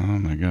 seconds. Oh,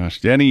 my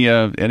gosh.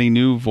 Any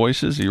new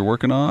voices that you're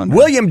working on?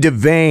 William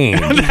Devane.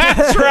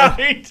 That's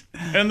right.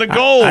 And the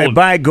gold. I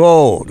buy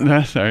gold.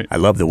 That's right. I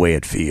love the way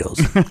it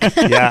feels.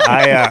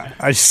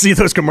 I see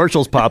those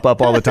commercials pop up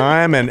all the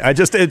time, and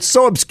it's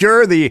so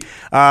obscure.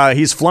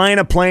 He's flying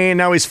a plane,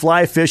 now he's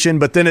fly fishing,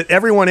 but then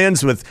everyone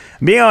ends with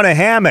me on a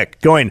hammock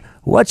going,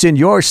 what's in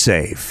your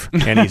safe?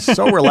 And he's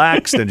so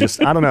relaxed and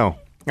just, I don't know.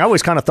 I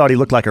always kind of thought he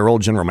looked like our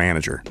old general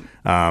manager.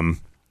 A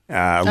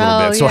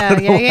little bit. So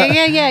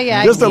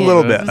yeah. just a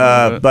little bit.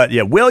 But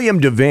yeah,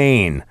 William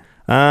Devane.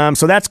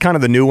 So that's kind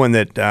of the new one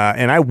that,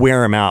 and I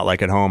wear them out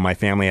like at home. My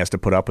family has to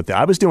put up with it.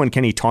 I was doing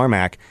Kenny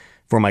Tarmac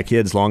for my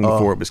kids long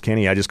before it was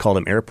Kenny. I just called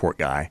him Airport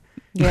Guy.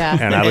 Yeah.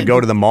 And I would go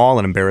to the mall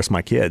and embarrass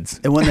my kids.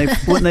 And when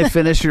they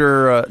finish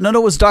your no,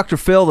 it was Dr.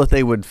 Phil that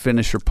they would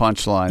finish your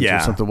punchlines or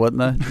something,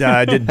 wasn't they?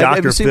 I did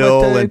Dr.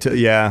 Phil and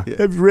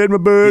have you read my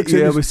books?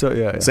 Yeah, we saw.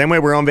 Yeah. Same way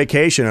we're on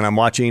vacation and I'm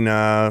watching.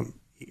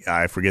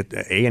 I forget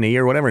A&E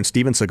or whatever, and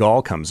Steven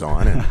Seagal comes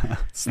on,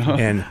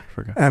 and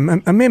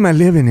I made my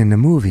living in the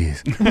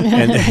movies,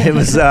 and it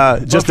was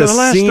just for a the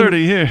last scene. 30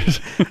 years.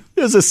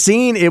 It was a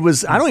scene. It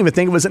was. I don't even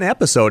think it was an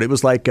episode. It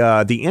was like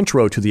the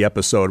intro to the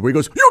episode where he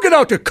goes, "You get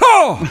out the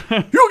car,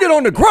 you get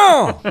on the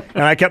ground,"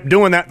 and I kept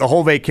doing that the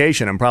whole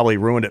vacation, and probably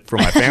ruined it for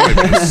my family.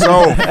 But it was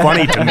so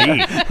funny to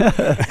me.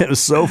 It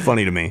was so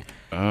funny to me.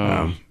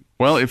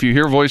 Well, if you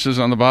hear voices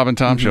on the Bob and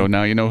Tom show,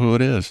 now you know who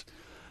it is.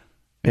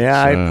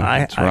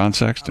 Yeah, it's Ron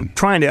Sexton. I'm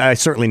trying to. I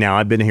certainly now.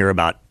 I've been here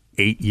about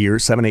 8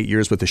 years, 7-8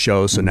 years with the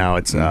show, so now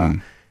it's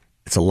a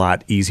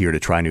lot easier to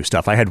try new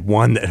stuff. I had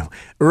one that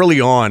early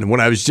on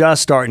when I was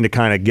just starting to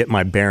kind of get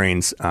my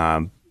bearings.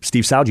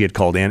 Steve Sauji had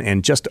called in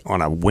and just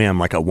on a whim,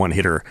 like a one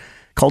hitter,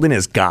 called in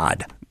as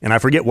God, and I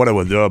forget what it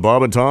was.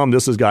 Bob and Tom,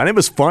 this is God. And it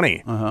was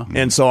funny,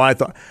 and so I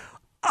thought,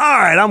 all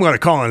right, I'm going to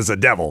call in as the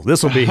devil.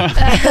 This will be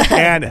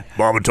and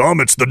Bob and Tom,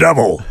 it's the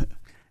devil.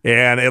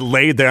 And it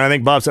laid there. I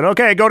think Bob said,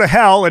 okay, go to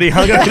hell. And he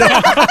hung up,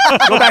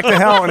 go back to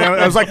hell. And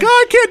I was like,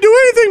 I can't do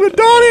anything with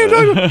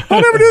Donnie.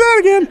 I'll never do that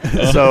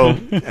again. So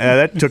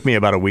that took me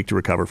about a week to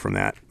recover from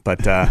that.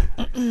 But but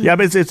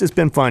it's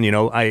been fun.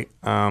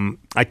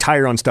 I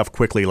tire on stuff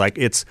quickly. Like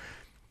it's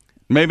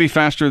maybe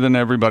faster than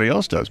everybody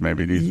else does.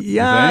 Maybe do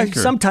you think?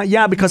 Sometimes.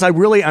 Yeah, because I've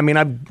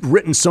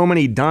written so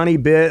many Donnie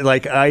bit.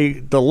 Like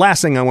the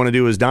last thing I want to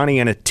do is Donnie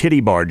and a titty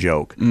bar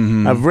joke.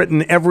 Mm-hmm. I've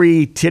written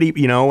every titty,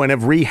 and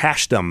have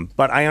rehashed them.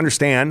 But I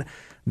understand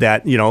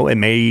that it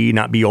may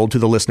not be old to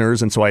the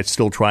listeners, and so I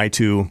still try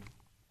to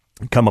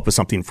come up with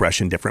something fresh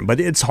and different.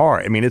 But it's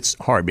hard. I mean, it's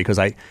hard because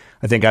I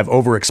think I've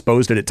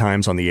overexposed it at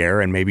times on the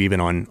air and maybe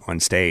even on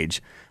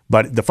stage.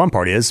 But the fun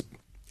part is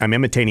I'm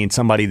imitating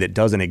somebody that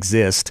doesn't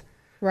exist.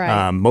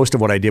 Right. Most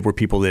of what I did were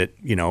people that,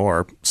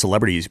 are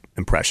celebrities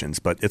impressions,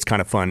 but it's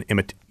kind of fun,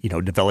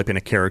 developing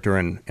a character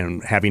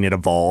and having it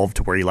evolve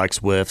to where he likes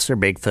Woofs or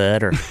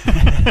Bigfoot or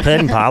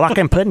Puddin' Pop. I like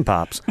them Puddin'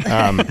 Pops.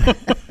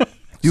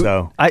 Do you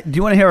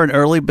want to hear an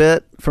early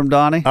bit from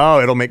Donnie? Oh,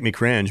 it'll make me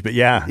cringe, but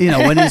yeah.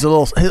 When he's a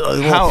little.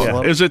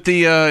 Is it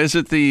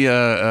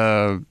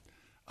the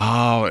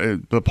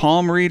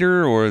palm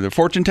reader or the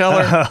fortune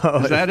teller?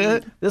 Is that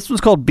it? This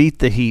one's called Beat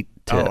the Heat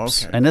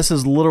Tips. And this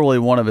is literally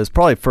one of his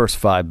probably first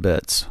 5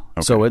 bits.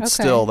 Okay. So it's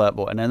still that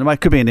boy. And then there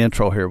could be an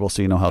intro here. We'll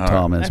see how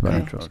Tom is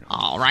about intros.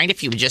 All right,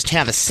 if you would just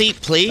have a seat,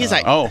 please. Here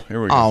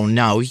we go. Oh,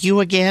 no, you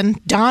again?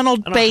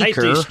 Donald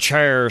Baker. I hate these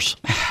chairs.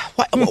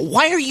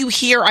 Why are you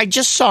here? I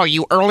just saw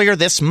you earlier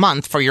this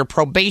month for your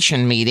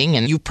probation meeting,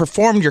 and you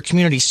performed your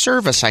community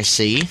service, I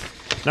see.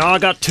 No, I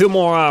got 2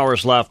 more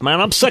hours left,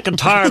 man. I'm sick and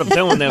tired of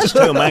doing this,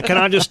 too, man. Can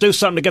I just do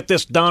something to get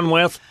this done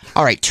with?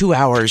 All right, 2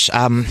 hours.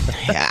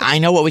 I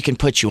know what we can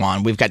put you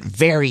on. We've got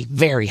very,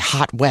 very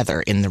hot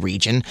weather in the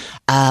region.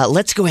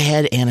 Let's go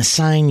ahead and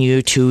assign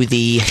you to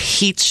the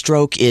Heat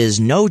Stroke is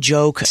No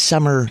Joke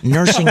Summer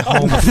Nursing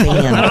Home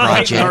Fan I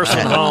hate Project.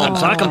 nursing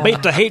homes. I can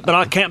beat the heat, but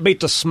I can't beat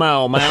the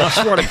smell, man. I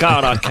swear to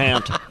God, I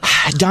can't.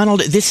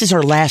 Donald, this is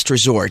our last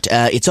resort.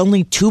 It's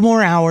only 2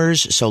 more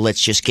hours, so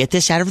let's just get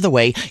this out of the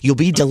way. You'll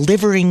be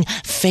delivering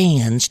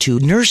fans to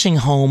nursing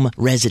home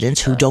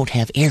residents who don't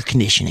have air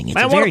conditioning. It's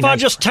man, what if I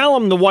just tell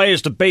them the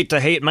ways to beat the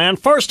heat, man?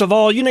 First of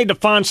all, you need to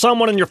find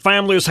someone in your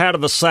family who's had a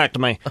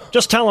vasectomy.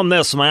 Just tell them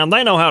this, man.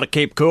 They know how to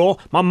keep cool.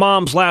 My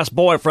mom's last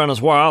boyfriend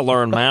is where I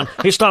learned, man.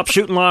 He stopped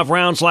shooting live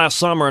rounds last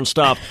summer and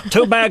stuff.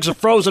 2 bags of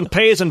frozen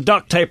peas and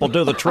duct tape will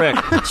do the trick.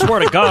 Swear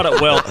to God it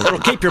will. It'll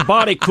keep your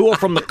body cool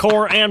from the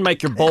core and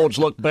make your bulge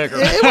look bigger.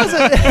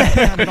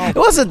 It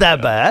wasn't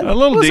that bad. A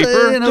little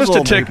deeper. Just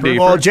a tick deeper.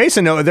 Well,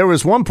 Jason, there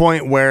was one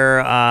point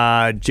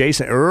where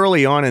Jason,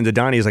 early on into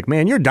Donnie, is like,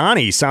 man, your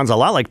Donnie sounds a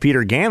lot like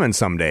Peter Gammon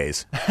some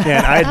days.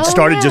 And I had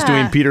started just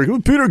doing Peter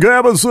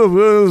Gammon,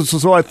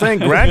 so I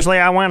think gradually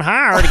I went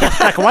higher to get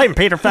back away from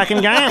Peter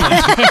fucking Gammon.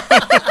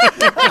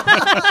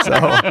 So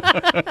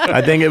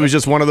I think it was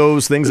just one of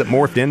those things that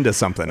morphed into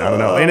something. I don't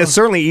know. And it's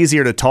certainly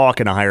easier to talk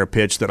in a higher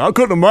pitch that I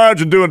couldn't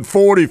imagine doing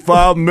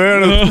 45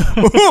 minutes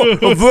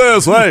of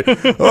this. Hey,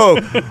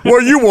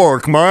 where you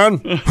work, man?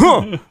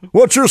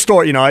 What's your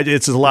story?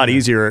 It's a lot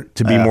easier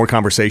to be more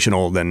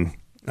conversational than...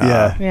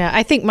 Yeah,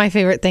 I think my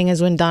favorite thing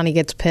is when Donnie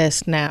gets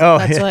pissed now.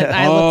 That's what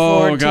I look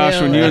forward to. Oh,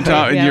 gosh, when you and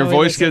Tom, your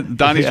voice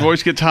Donnie's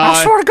voice gets high.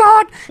 I swear to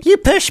God, you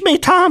pushed me,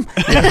 Tom.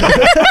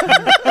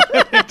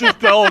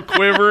 Just all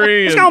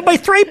quivery. It's going to be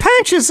 3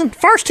 punches, and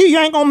first 2 you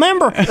ain't going to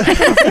remember.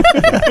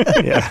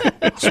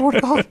 I swear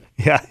to God.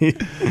 Yeah.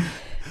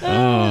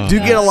 Do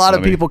you get a lot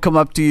of people come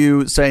up to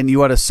you saying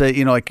you ought to say,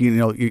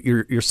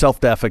 you're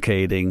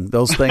self-defecating,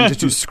 those things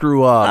that you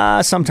screw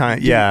up?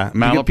 Sometimes, yeah.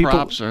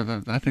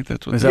 Malaprops, I think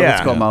that's what. Is that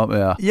what's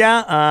called?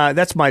 Yeah,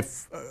 that's my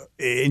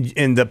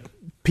in the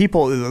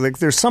people, like,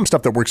 there's some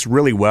stuff that works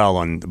really well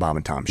on the Bob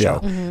and Tom show,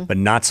 but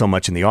not so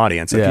much in the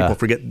audience. And people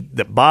forget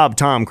that Bob,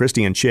 Tom,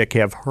 Christy, and Chick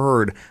have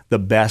heard the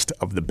best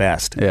of the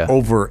best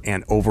over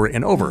and over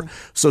and over.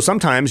 So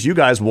sometimes you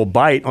guys will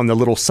bite on the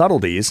little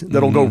subtleties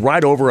that'll go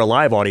right over a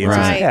live audience's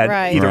head.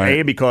 Either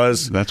A,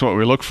 because that's what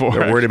we look for.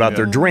 They're worried about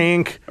their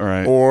drink,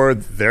 or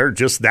they're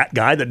just that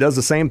guy that does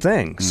the same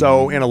thing.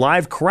 So in a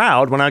live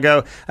crowd, when I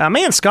go,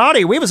 me and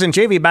Scotty, we was in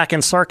JV back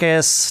in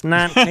Circus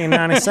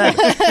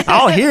 1997,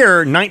 I'll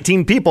hear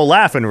 19 people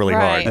laughing really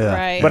hard.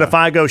 But if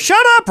I go,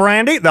 shut up,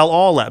 Randy, they'll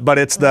all laugh. But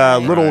it's the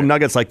little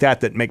nuggets like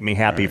that make me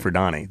happy for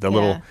Donnie. The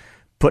little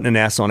putting an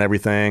S on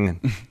everything.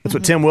 That's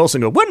what Tim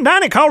Wilson goes, wouldn't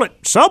Donnie call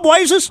it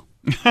Subwayses?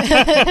 Call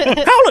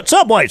it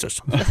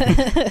Subwayses.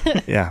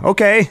 Yeah,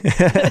 okay.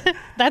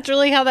 That's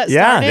really how that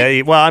started?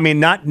 Yeah, well, I mean,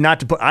 not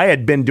to put, I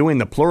had been doing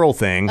the plural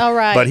thing,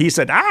 but he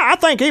said, I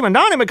think even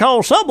Donnie would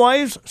call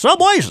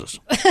Subwayses.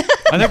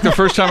 I think the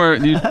first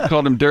time you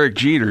called him Derek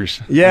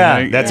Jeters.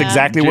 Yeah, that's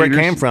exactly where it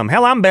came from.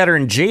 Hell, I'm better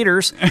than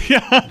Jeters.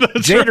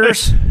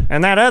 Jeters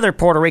and that other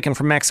Puerto Rican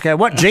from Mexico.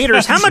 What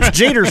Jeters? How much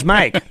Jeters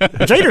make?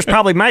 Jeters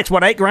probably makes,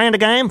 what, $8,000 a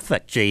game?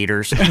 Fuck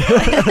Jeters.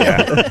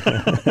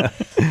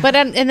 But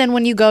and then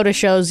when you go to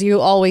shows, you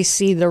always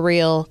see the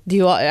real.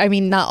 I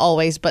mean, not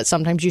always, but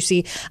sometimes you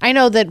see. I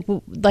know that,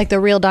 like, the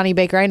real Donnie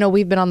Baker. I know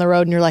we've been on the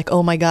road, and you're like,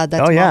 oh my God,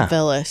 that's Mom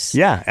Phyllis.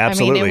 Yeah,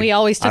 absolutely. I mean, and we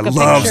always took a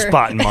picture. I love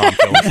spotting Mom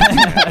Phyllis.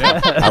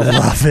 I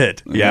love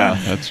it.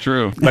 Yeah, that's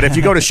true. But if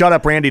you go to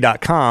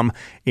shutuprandy.com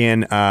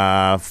in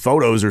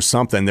photos or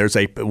something, there's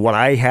what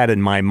I had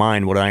in my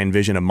mind, what I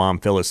envision of Mom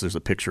Phyllis. There's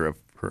a picture of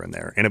her in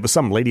there, and it was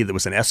some lady that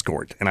was an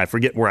escort, and I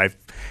forget where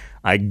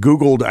I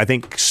Googled, I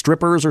think,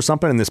 strippers or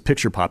something, and this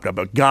picture popped up.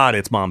 But God,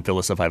 it's Mom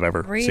Phyllis if I've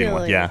ever seen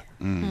one. Yeah.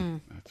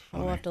 That's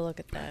funny. I'll have to look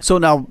at that. So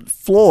now,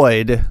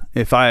 Floyd,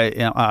 if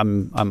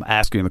I'm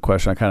asking the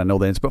question, I kind of know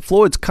the answer, but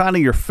Floyd's kind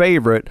of your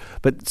favorite,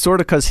 but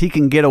sort of because he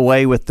can get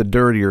away with the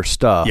dirtier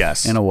stuff.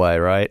 Yes. In a way,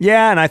 right?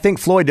 Yeah, and I think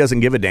Floyd doesn't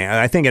give a damn.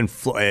 I think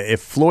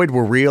if Floyd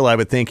were real, I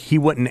would think he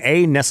wouldn't,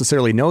 A,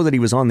 necessarily know that he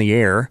was on the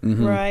air.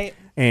 Right.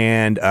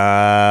 And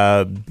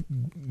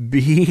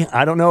B,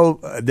 I don't know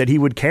that he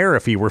would care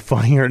if he were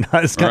funny or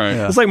not. It's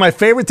like my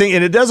favorite thing,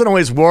 and it doesn't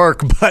always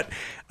work, but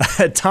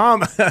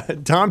Tom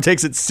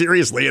takes it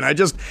seriously, and I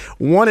just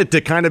want it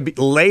to kind of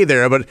lay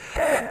there. But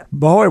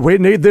boy, we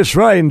need this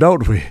rain,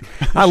 don't we?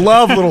 I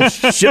love little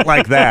shit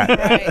like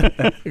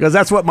that, because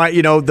that's what my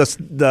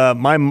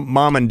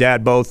mom and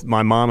dad both,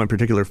 my mom in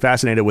particular,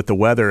 fascinated with the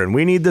weather, and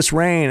we need this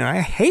rain. And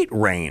I hate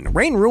rain.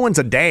 Rain ruins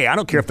a day. I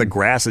don't care if the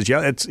grass is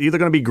yellow; it's either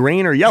going to be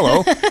green or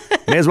yellow.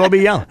 May as well be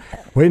yellow.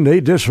 We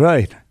need this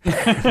rain.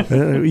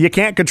 You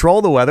can't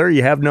control the weather.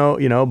 You have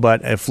no,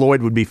 but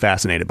Floyd would be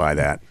fascinated by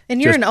that.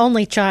 And you're an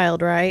only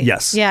child, right?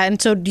 Yes. Yeah.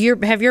 And so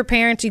have your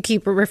parents, you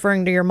keep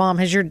referring to your mom,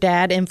 has your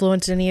dad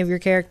influenced any of your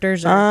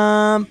characters?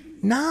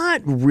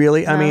 Not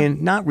really. No. I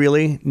mean, not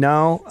really.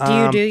 No.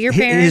 Do your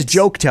parents? His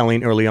joke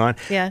telling early on.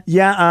 Yeah.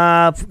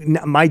 Yeah.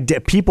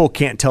 People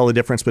can't tell the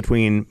difference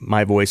between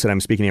my voice that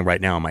I'm speaking in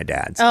right now and my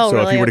dad's. Oh, so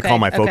really? if you were to call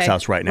my folks'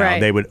 house right now,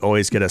 they would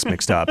always get us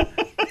mixed up.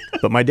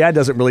 But my dad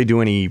doesn't really do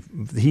any.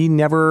 He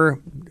never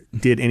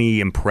did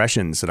any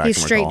impressions that I can recall.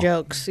 He's straight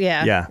jokes.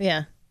 Yeah.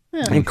 Yeah.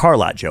 And car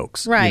lot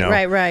jokes. Right.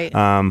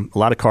 A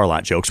lot of car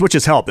lot jokes, which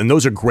has helped. And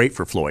those are great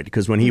for Floyd,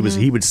 because when he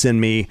would send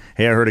me,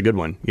 hey, I heard a good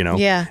one,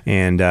 Yeah.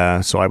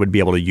 And so I would be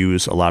able to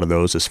use a lot of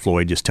those as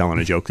Floyd just telling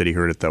a joke that he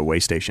heard at the way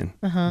station.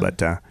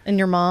 But and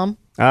your mom?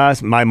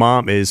 My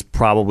mom is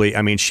probably,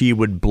 she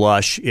would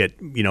blush at,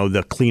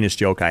 the cleanest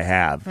joke I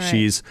have.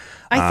 Right.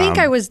 I think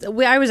I was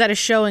at a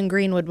show in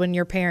Greenwood when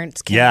your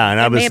parents came. Yeah, and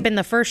it may have been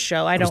the first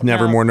show. I was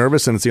never more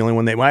nervous, and it's the only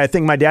one I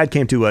think my dad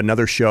came to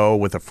another show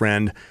with a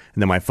friend,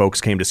 and then my folks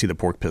came to see the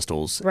Pork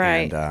Pistols.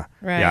 Right. And,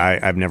 yeah,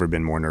 I've never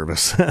been more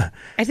nervous.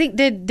 I think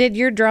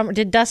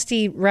did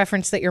Dusty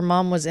reference that your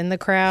mom was in the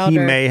crowd? He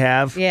may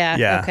have.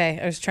 Yeah. Okay.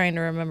 I was trying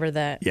to remember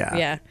that.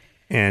 Yeah.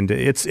 And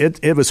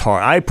it was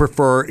hard. I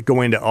prefer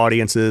going to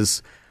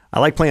audiences. I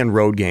like playing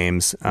road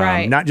games,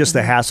 not just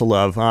the hassle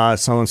of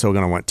so-and-so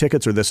going to want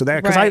tickets or this or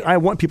that, because I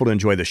want people to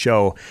enjoy the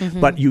show.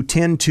 But you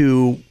tend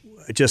to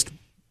just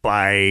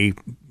by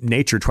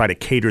nature try to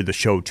cater the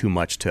show too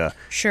much to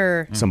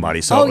somebody.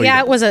 So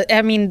it was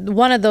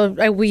one of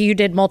the you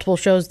did multiple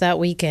shows that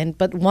weekend,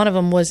 but one of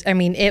them was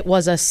it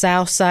was a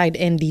South Side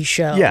indie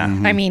show.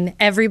 Yeah.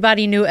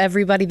 Everybody knew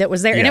everybody that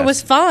was there, and it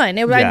was fun.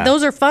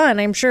 Those are fun,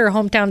 I'm sure,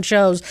 hometown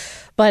shows.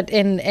 But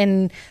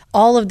in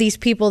all of these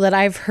people that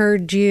I've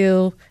heard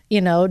you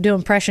do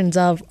impressions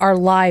of are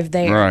live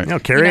there.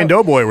 Right. Carrie and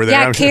Doughboy were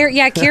there.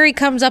 Yeah, Carrie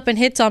comes up and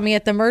hits on me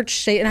at the merch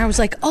station, and I was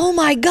like, oh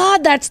my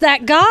God, that's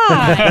that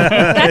guy.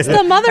 That's the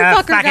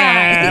motherfucker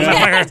guy. I'm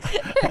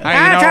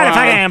trying to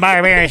fucking buy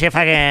a beer and see if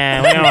I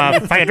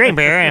can, fucking drink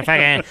beer and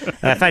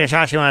fucking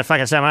sauce you want to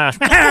fucking something else.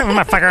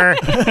 Motherfucker.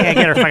 Can't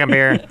get her fucking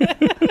beer.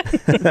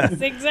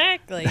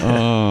 Exactly.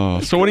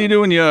 So what do you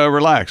do when you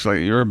relax?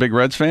 Like, you're a big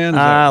Reds fan?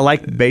 I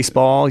like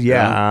baseball. baseball.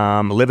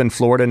 Yeah. Live in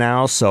Florida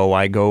now, so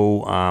I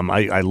go.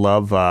 I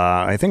love.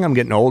 I think I'm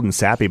getting old and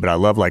sappy, but I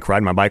love like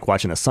riding my bike,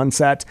 watching a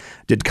sunset.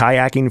 Did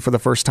kayaking for the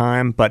first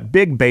time, but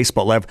big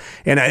baseball love.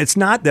 And it's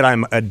not that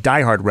I'm a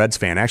diehard Reds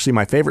fan. Actually,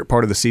 my favorite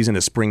part of the season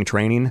is spring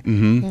training.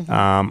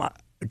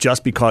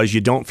 Just because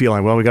you don't feel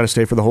like, well, we got to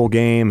stay for the whole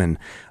game, and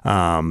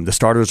the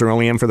starters are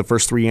only in for the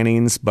first 3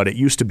 innings. But it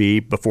used to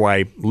be, before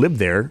I lived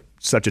there,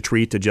 such a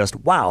treat to just,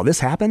 wow, this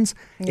happens?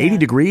 80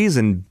 degrees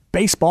and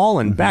baseball,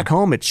 and back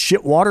home it's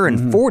shit water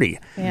and 40.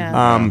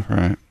 Yeah.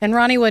 Right. And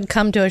Ronnie would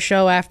come to a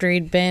show after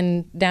he'd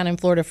been down in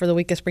Florida for the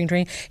week of spring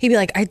training. He'd be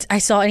like, I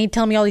saw, and he'd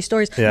tell me all these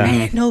stories. Yeah. I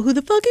didn't know who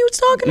the fuck he was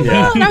talking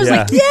about. And I was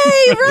like,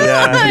 yay,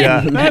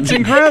 Ron! That's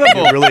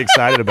incredible. I'm really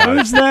excited about it.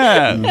 Who's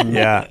that?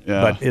 Yeah.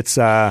 But it's...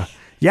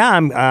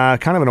 I'm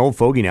kind of an old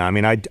fogey now. I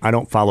mean, I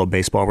don't follow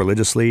baseball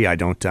religiously. I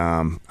don't.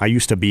 I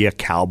used to be a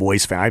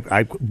Cowboys fan.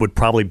 I would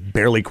probably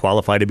barely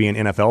qualify to be an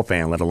NFL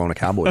fan, let alone a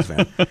Cowboys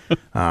fan.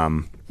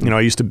 I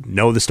used to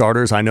know the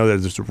starters. I know that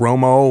there's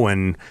Romo,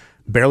 and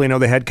barely know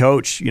the head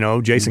coach.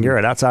 Jason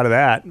Garrett. Outside of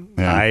that,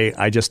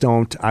 I just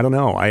don't. I don't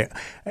know.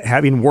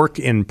 Having worked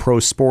in pro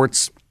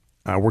sports,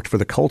 worked for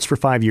the Colts for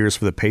 5 years,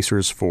 for the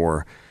Pacers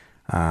for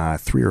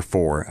 3 or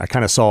 4. I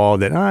kind of saw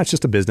that it's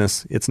just a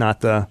business. It's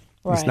not the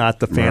It's not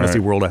the fantasy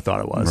world I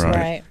thought it was.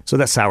 Right. So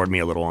that soured me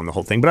a little on the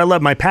whole thing. But I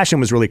love, my passion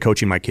was really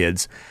coaching my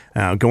kids,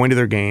 going to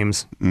their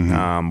games,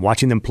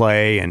 watching them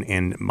play,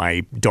 and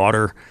my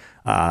daughter.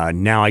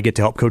 Now I get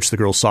to help coach the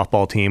girls'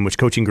 softball team, which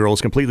coaching girls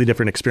is a completely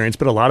different experience,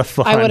 but a lot of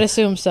fun. I would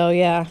assume so,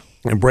 yeah.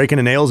 And breaking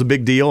a nail is a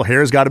big deal.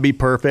 Hair's got to be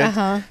perfect.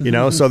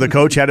 So the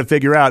coach had to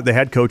figure out, the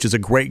head coach is a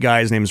great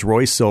guy. His name is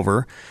Roy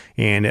Silver.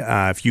 And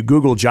if you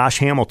Google Josh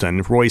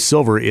Hamilton, Roy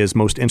Silver is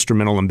most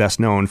instrumental and best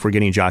known for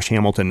getting Josh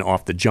Hamilton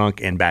off the junk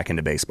and back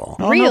into baseball.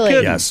 Oh, really?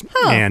 No yes.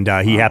 And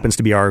he happens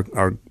to be our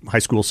high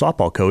school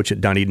softball coach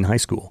at Dunedin High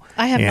School.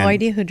 I have no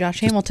idea who Josh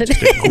Hamilton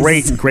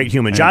is. Great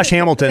human. Josh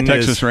Hamilton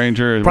Texas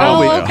Ranger.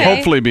 Probably,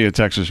 hopefully be a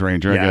Texas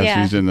Ranger. I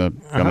guess he's in the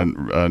got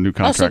a new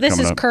contract so this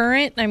coming is up.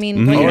 current? I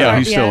mean,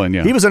 he's still in,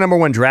 He was a number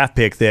 1 draft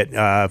pick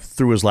that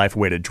threw his life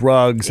away to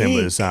drugs and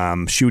was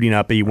shooting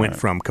up. He went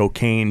from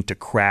cocaine to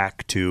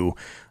crack to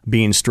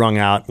being strung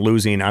out,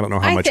 losing I don't know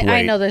how much weight.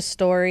 I know this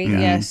story,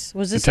 yes.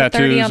 Was this the a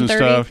 30 on 30?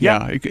 Stuff.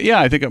 Yeah,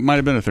 I think it might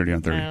have been a 30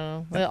 on 30. I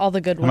don't know. All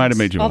the good ones. I might have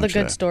made you all the watch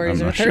good that.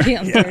 stories are 30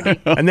 on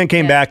 30. And then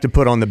came back to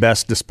put on the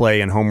best display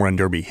in home run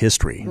derby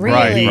history.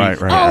 Really? Right.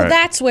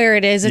 That's where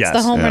it is. It's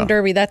the home run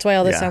derby. That's why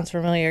all this Yeah. sounds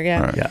familiar.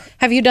 Yeah. Right. Yeah.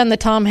 Have you done the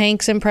Tom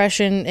Hanks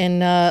impression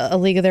in A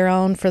League of Their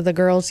Own for the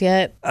girls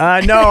yet?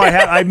 No,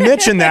 I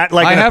mentioned that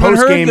I in a haven't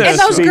heard post-game this. And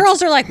those speech.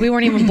 girls are like, we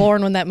weren't even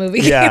born when that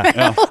movie came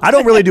out. I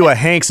don't really do a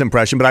Hanks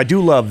impression, but I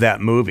do love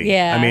that movie.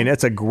 Yeah. I mean,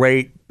 it's a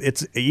great.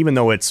 It's even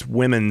though it's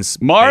women's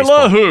Marla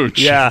baseball.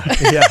 Hooch. Yeah.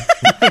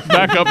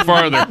 Back up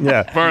farther.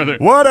 Farther.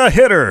 What a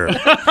hitter!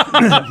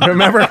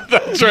 Remember?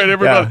 That's right,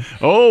 everybody. Yeah.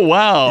 Oh,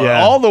 wow.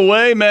 Yeah. All the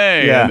way,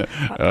 May. Yeah.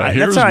 And,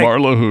 here's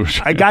Marla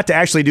Hooch. I got to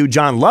actually do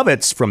John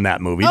Lovitz from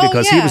that movie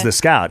because he was the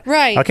scout.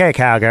 Right. Okay,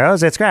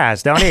 cowgirls, it's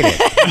grass. Don't eat it.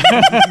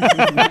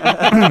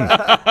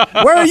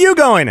 Where are you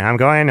going? I'm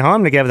going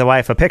home to give the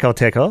wife a pickle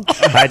tickle.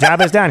 My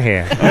job is done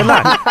here. Good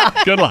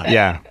luck. Good luck.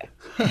 Yeah.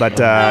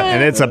 But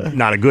and it's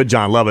not a good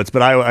John Lovitz,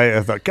 but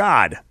I thought,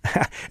 God,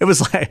 it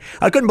was like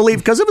I couldn't believe,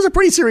 because it was a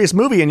pretty serious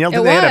movie, and they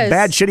had a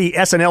bad, shitty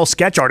SNL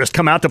sketch artist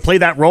come out to play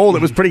that role.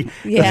 It was pretty.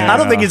 I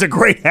don't think he's a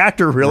great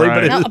actor, really,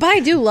 but I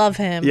do love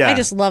him. Yeah. I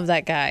just love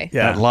that guy.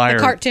 Yeah. That liar.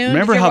 The cartoon.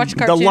 Remember Did you how watch the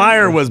cartoon? The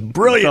Liar was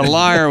brilliant. The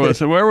Liar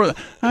was. Where was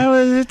I?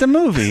 Was at the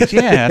movies.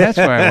 Yeah, that's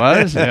where I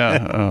was.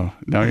 Yeah. Oh,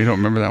 no, you don't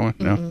remember that one?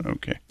 No.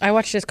 Okay. I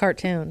watched his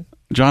cartoon.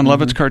 John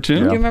Lovitz cartoon.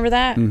 Do you remember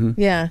that?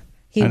 Yeah.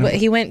 He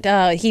went.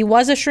 He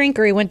was a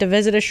shrinker. He went to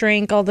visit a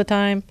shrink all the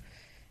time.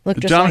 Looked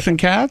just Jonathan like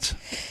Katz.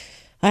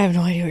 I have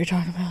no idea what you're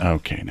talking about.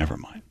 Okay, never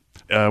mind.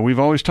 We've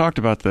always talked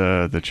about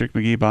the Chick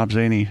McGee, Bob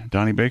Zaney,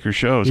 Donnie Baker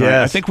shows.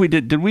 Yes. I think we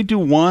did. Did we do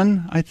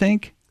one? I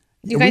think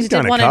You guys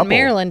did one in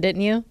Maryland,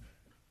 didn't you?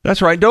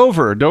 that's right.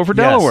 Dover,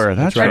 Delaware.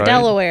 That's right. right. Or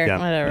Delaware, Yeah.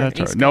 whatever. That's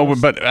East right. No,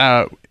 Coast.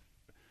 but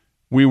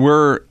we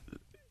were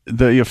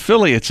the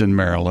affiliates in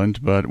Maryland,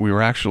 but we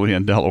were actually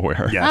in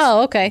Delaware. Yes.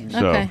 Oh, okay.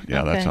 So okay.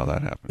 yeah, okay. that's how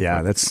that happened.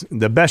 Yeah, that's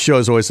the best show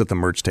is always at the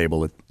merch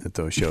table at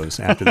those shows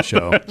after the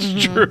show.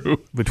 It's true.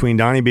 Between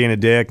Donnie being a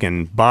dick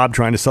and Bob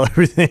trying to sell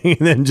everything, and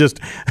then just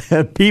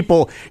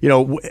people,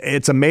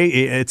 it's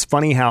amazing. It's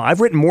funny how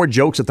I've written more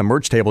jokes at the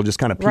merch table, just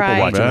kind of people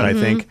watching than I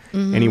think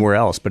anywhere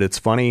else. But it's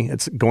funny.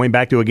 It's going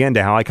back to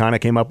how I kind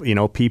of came up.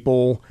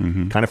 People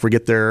kind of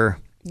forget their.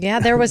 Yeah,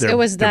 there was. their- It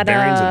was their that.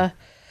 bearings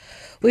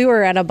We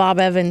were at a Bob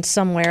Evans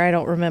somewhere, I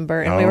don't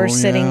remember, and we were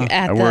sitting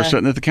at we were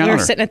sitting at the counter. We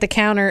were sitting at the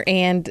counter,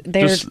 and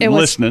Just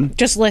listening.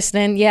 Just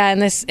listening, yeah.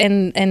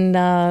 And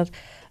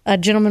a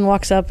gentleman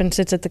walks up and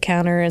sits at the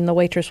counter, and the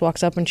waitress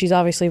walks up, and she's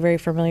obviously very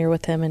familiar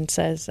with him, and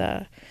says,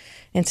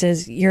 and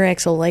says, your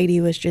ex-old lady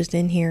was just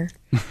in here.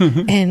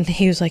 And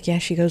he was like, yeah.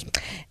 She goes,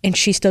 and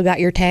she still got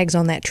your tags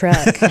on that truck.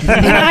 And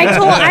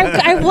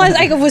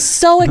I was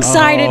so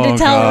excited to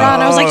tell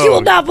Ron. I was like, you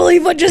will not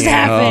believe what just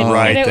happened.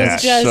 Right, and it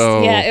was just,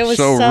 it was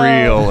so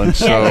real and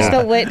so. Yeah, just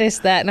to witness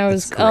that, and I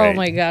was, oh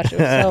my gosh, it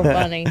was so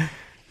funny.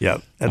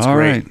 Yep, that's All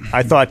great. right.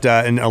 I thought,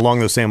 and along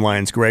those same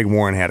lines, Greg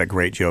Warren had a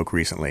great joke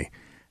recently.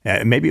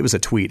 Maybe it was a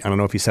tweet. I don't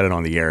know if he said it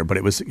on the air, but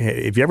it was.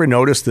 Have you ever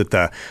noticed that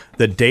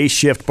the day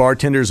shift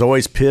bartender is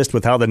always pissed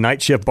with how the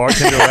night shift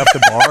bartender left the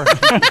bar?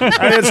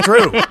 I mean, it's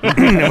true.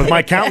 With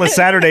my countless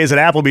Saturdays at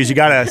Applebee's, you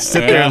got to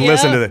sit there and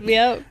listen to the.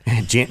 Yep.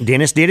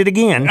 Dennis did it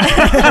again.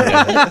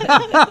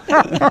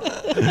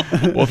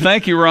 Well,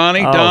 thank you,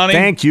 Ronnie, Donnie.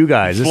 Thank you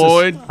guys.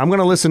 Floyd. I'm going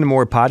to listen to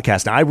more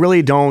podcasts. Now, I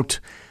really don't.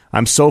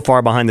 I'm so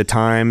far behind the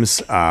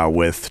times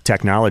with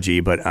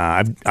technology, but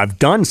I've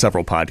done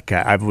several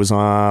podcasts. I was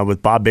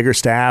with Bob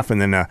Biggerstaff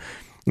and then a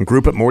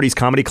group at Morty's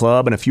Comedy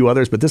Club and a few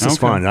others, but this is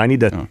fun. I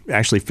need to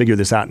actually figure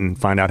this out and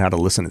find out how to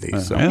listen to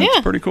these. So. Yeah,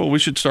 that's pretty cool. We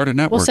should start a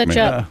network. We'll set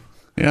you up.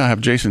 Yeah, have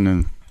Jason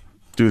and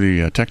do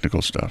the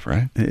technical stuff,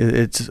 right?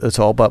 It's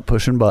all about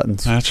pushing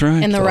buttons. That's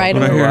right. In the right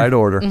order. Right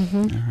order. Mm-hmm.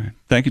 All right.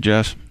 Thank you,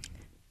 Jess.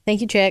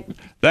 Thank you, Chick.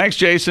 Thanks,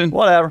 Jason.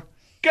 Whatever.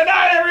 Good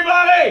night,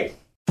 everybody.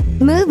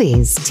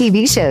 Movies,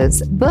 TV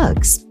shows,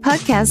 books,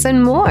 podcasts,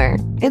 and more.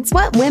 It's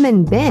What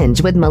Women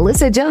Binge with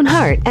Melissa Joan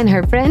Hart and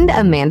her friend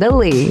Amanda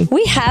Lee.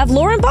 We have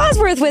Lauren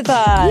Bosworth with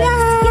us.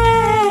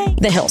 Yay!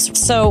 The Hills.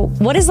 So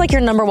what is like your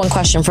number one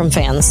question from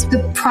fans? The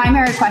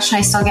primary question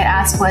I still get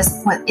asked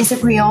was, "What is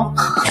it real?"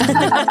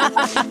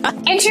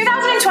 In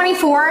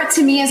 2024,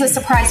 to me, is a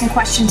surprising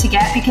question to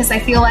get because I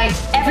feel like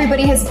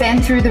everybody has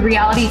been through the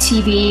reality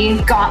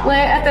TV gauntlet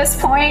at this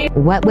point.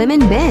 What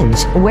Women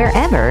Binge,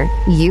 wherever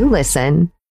you listen.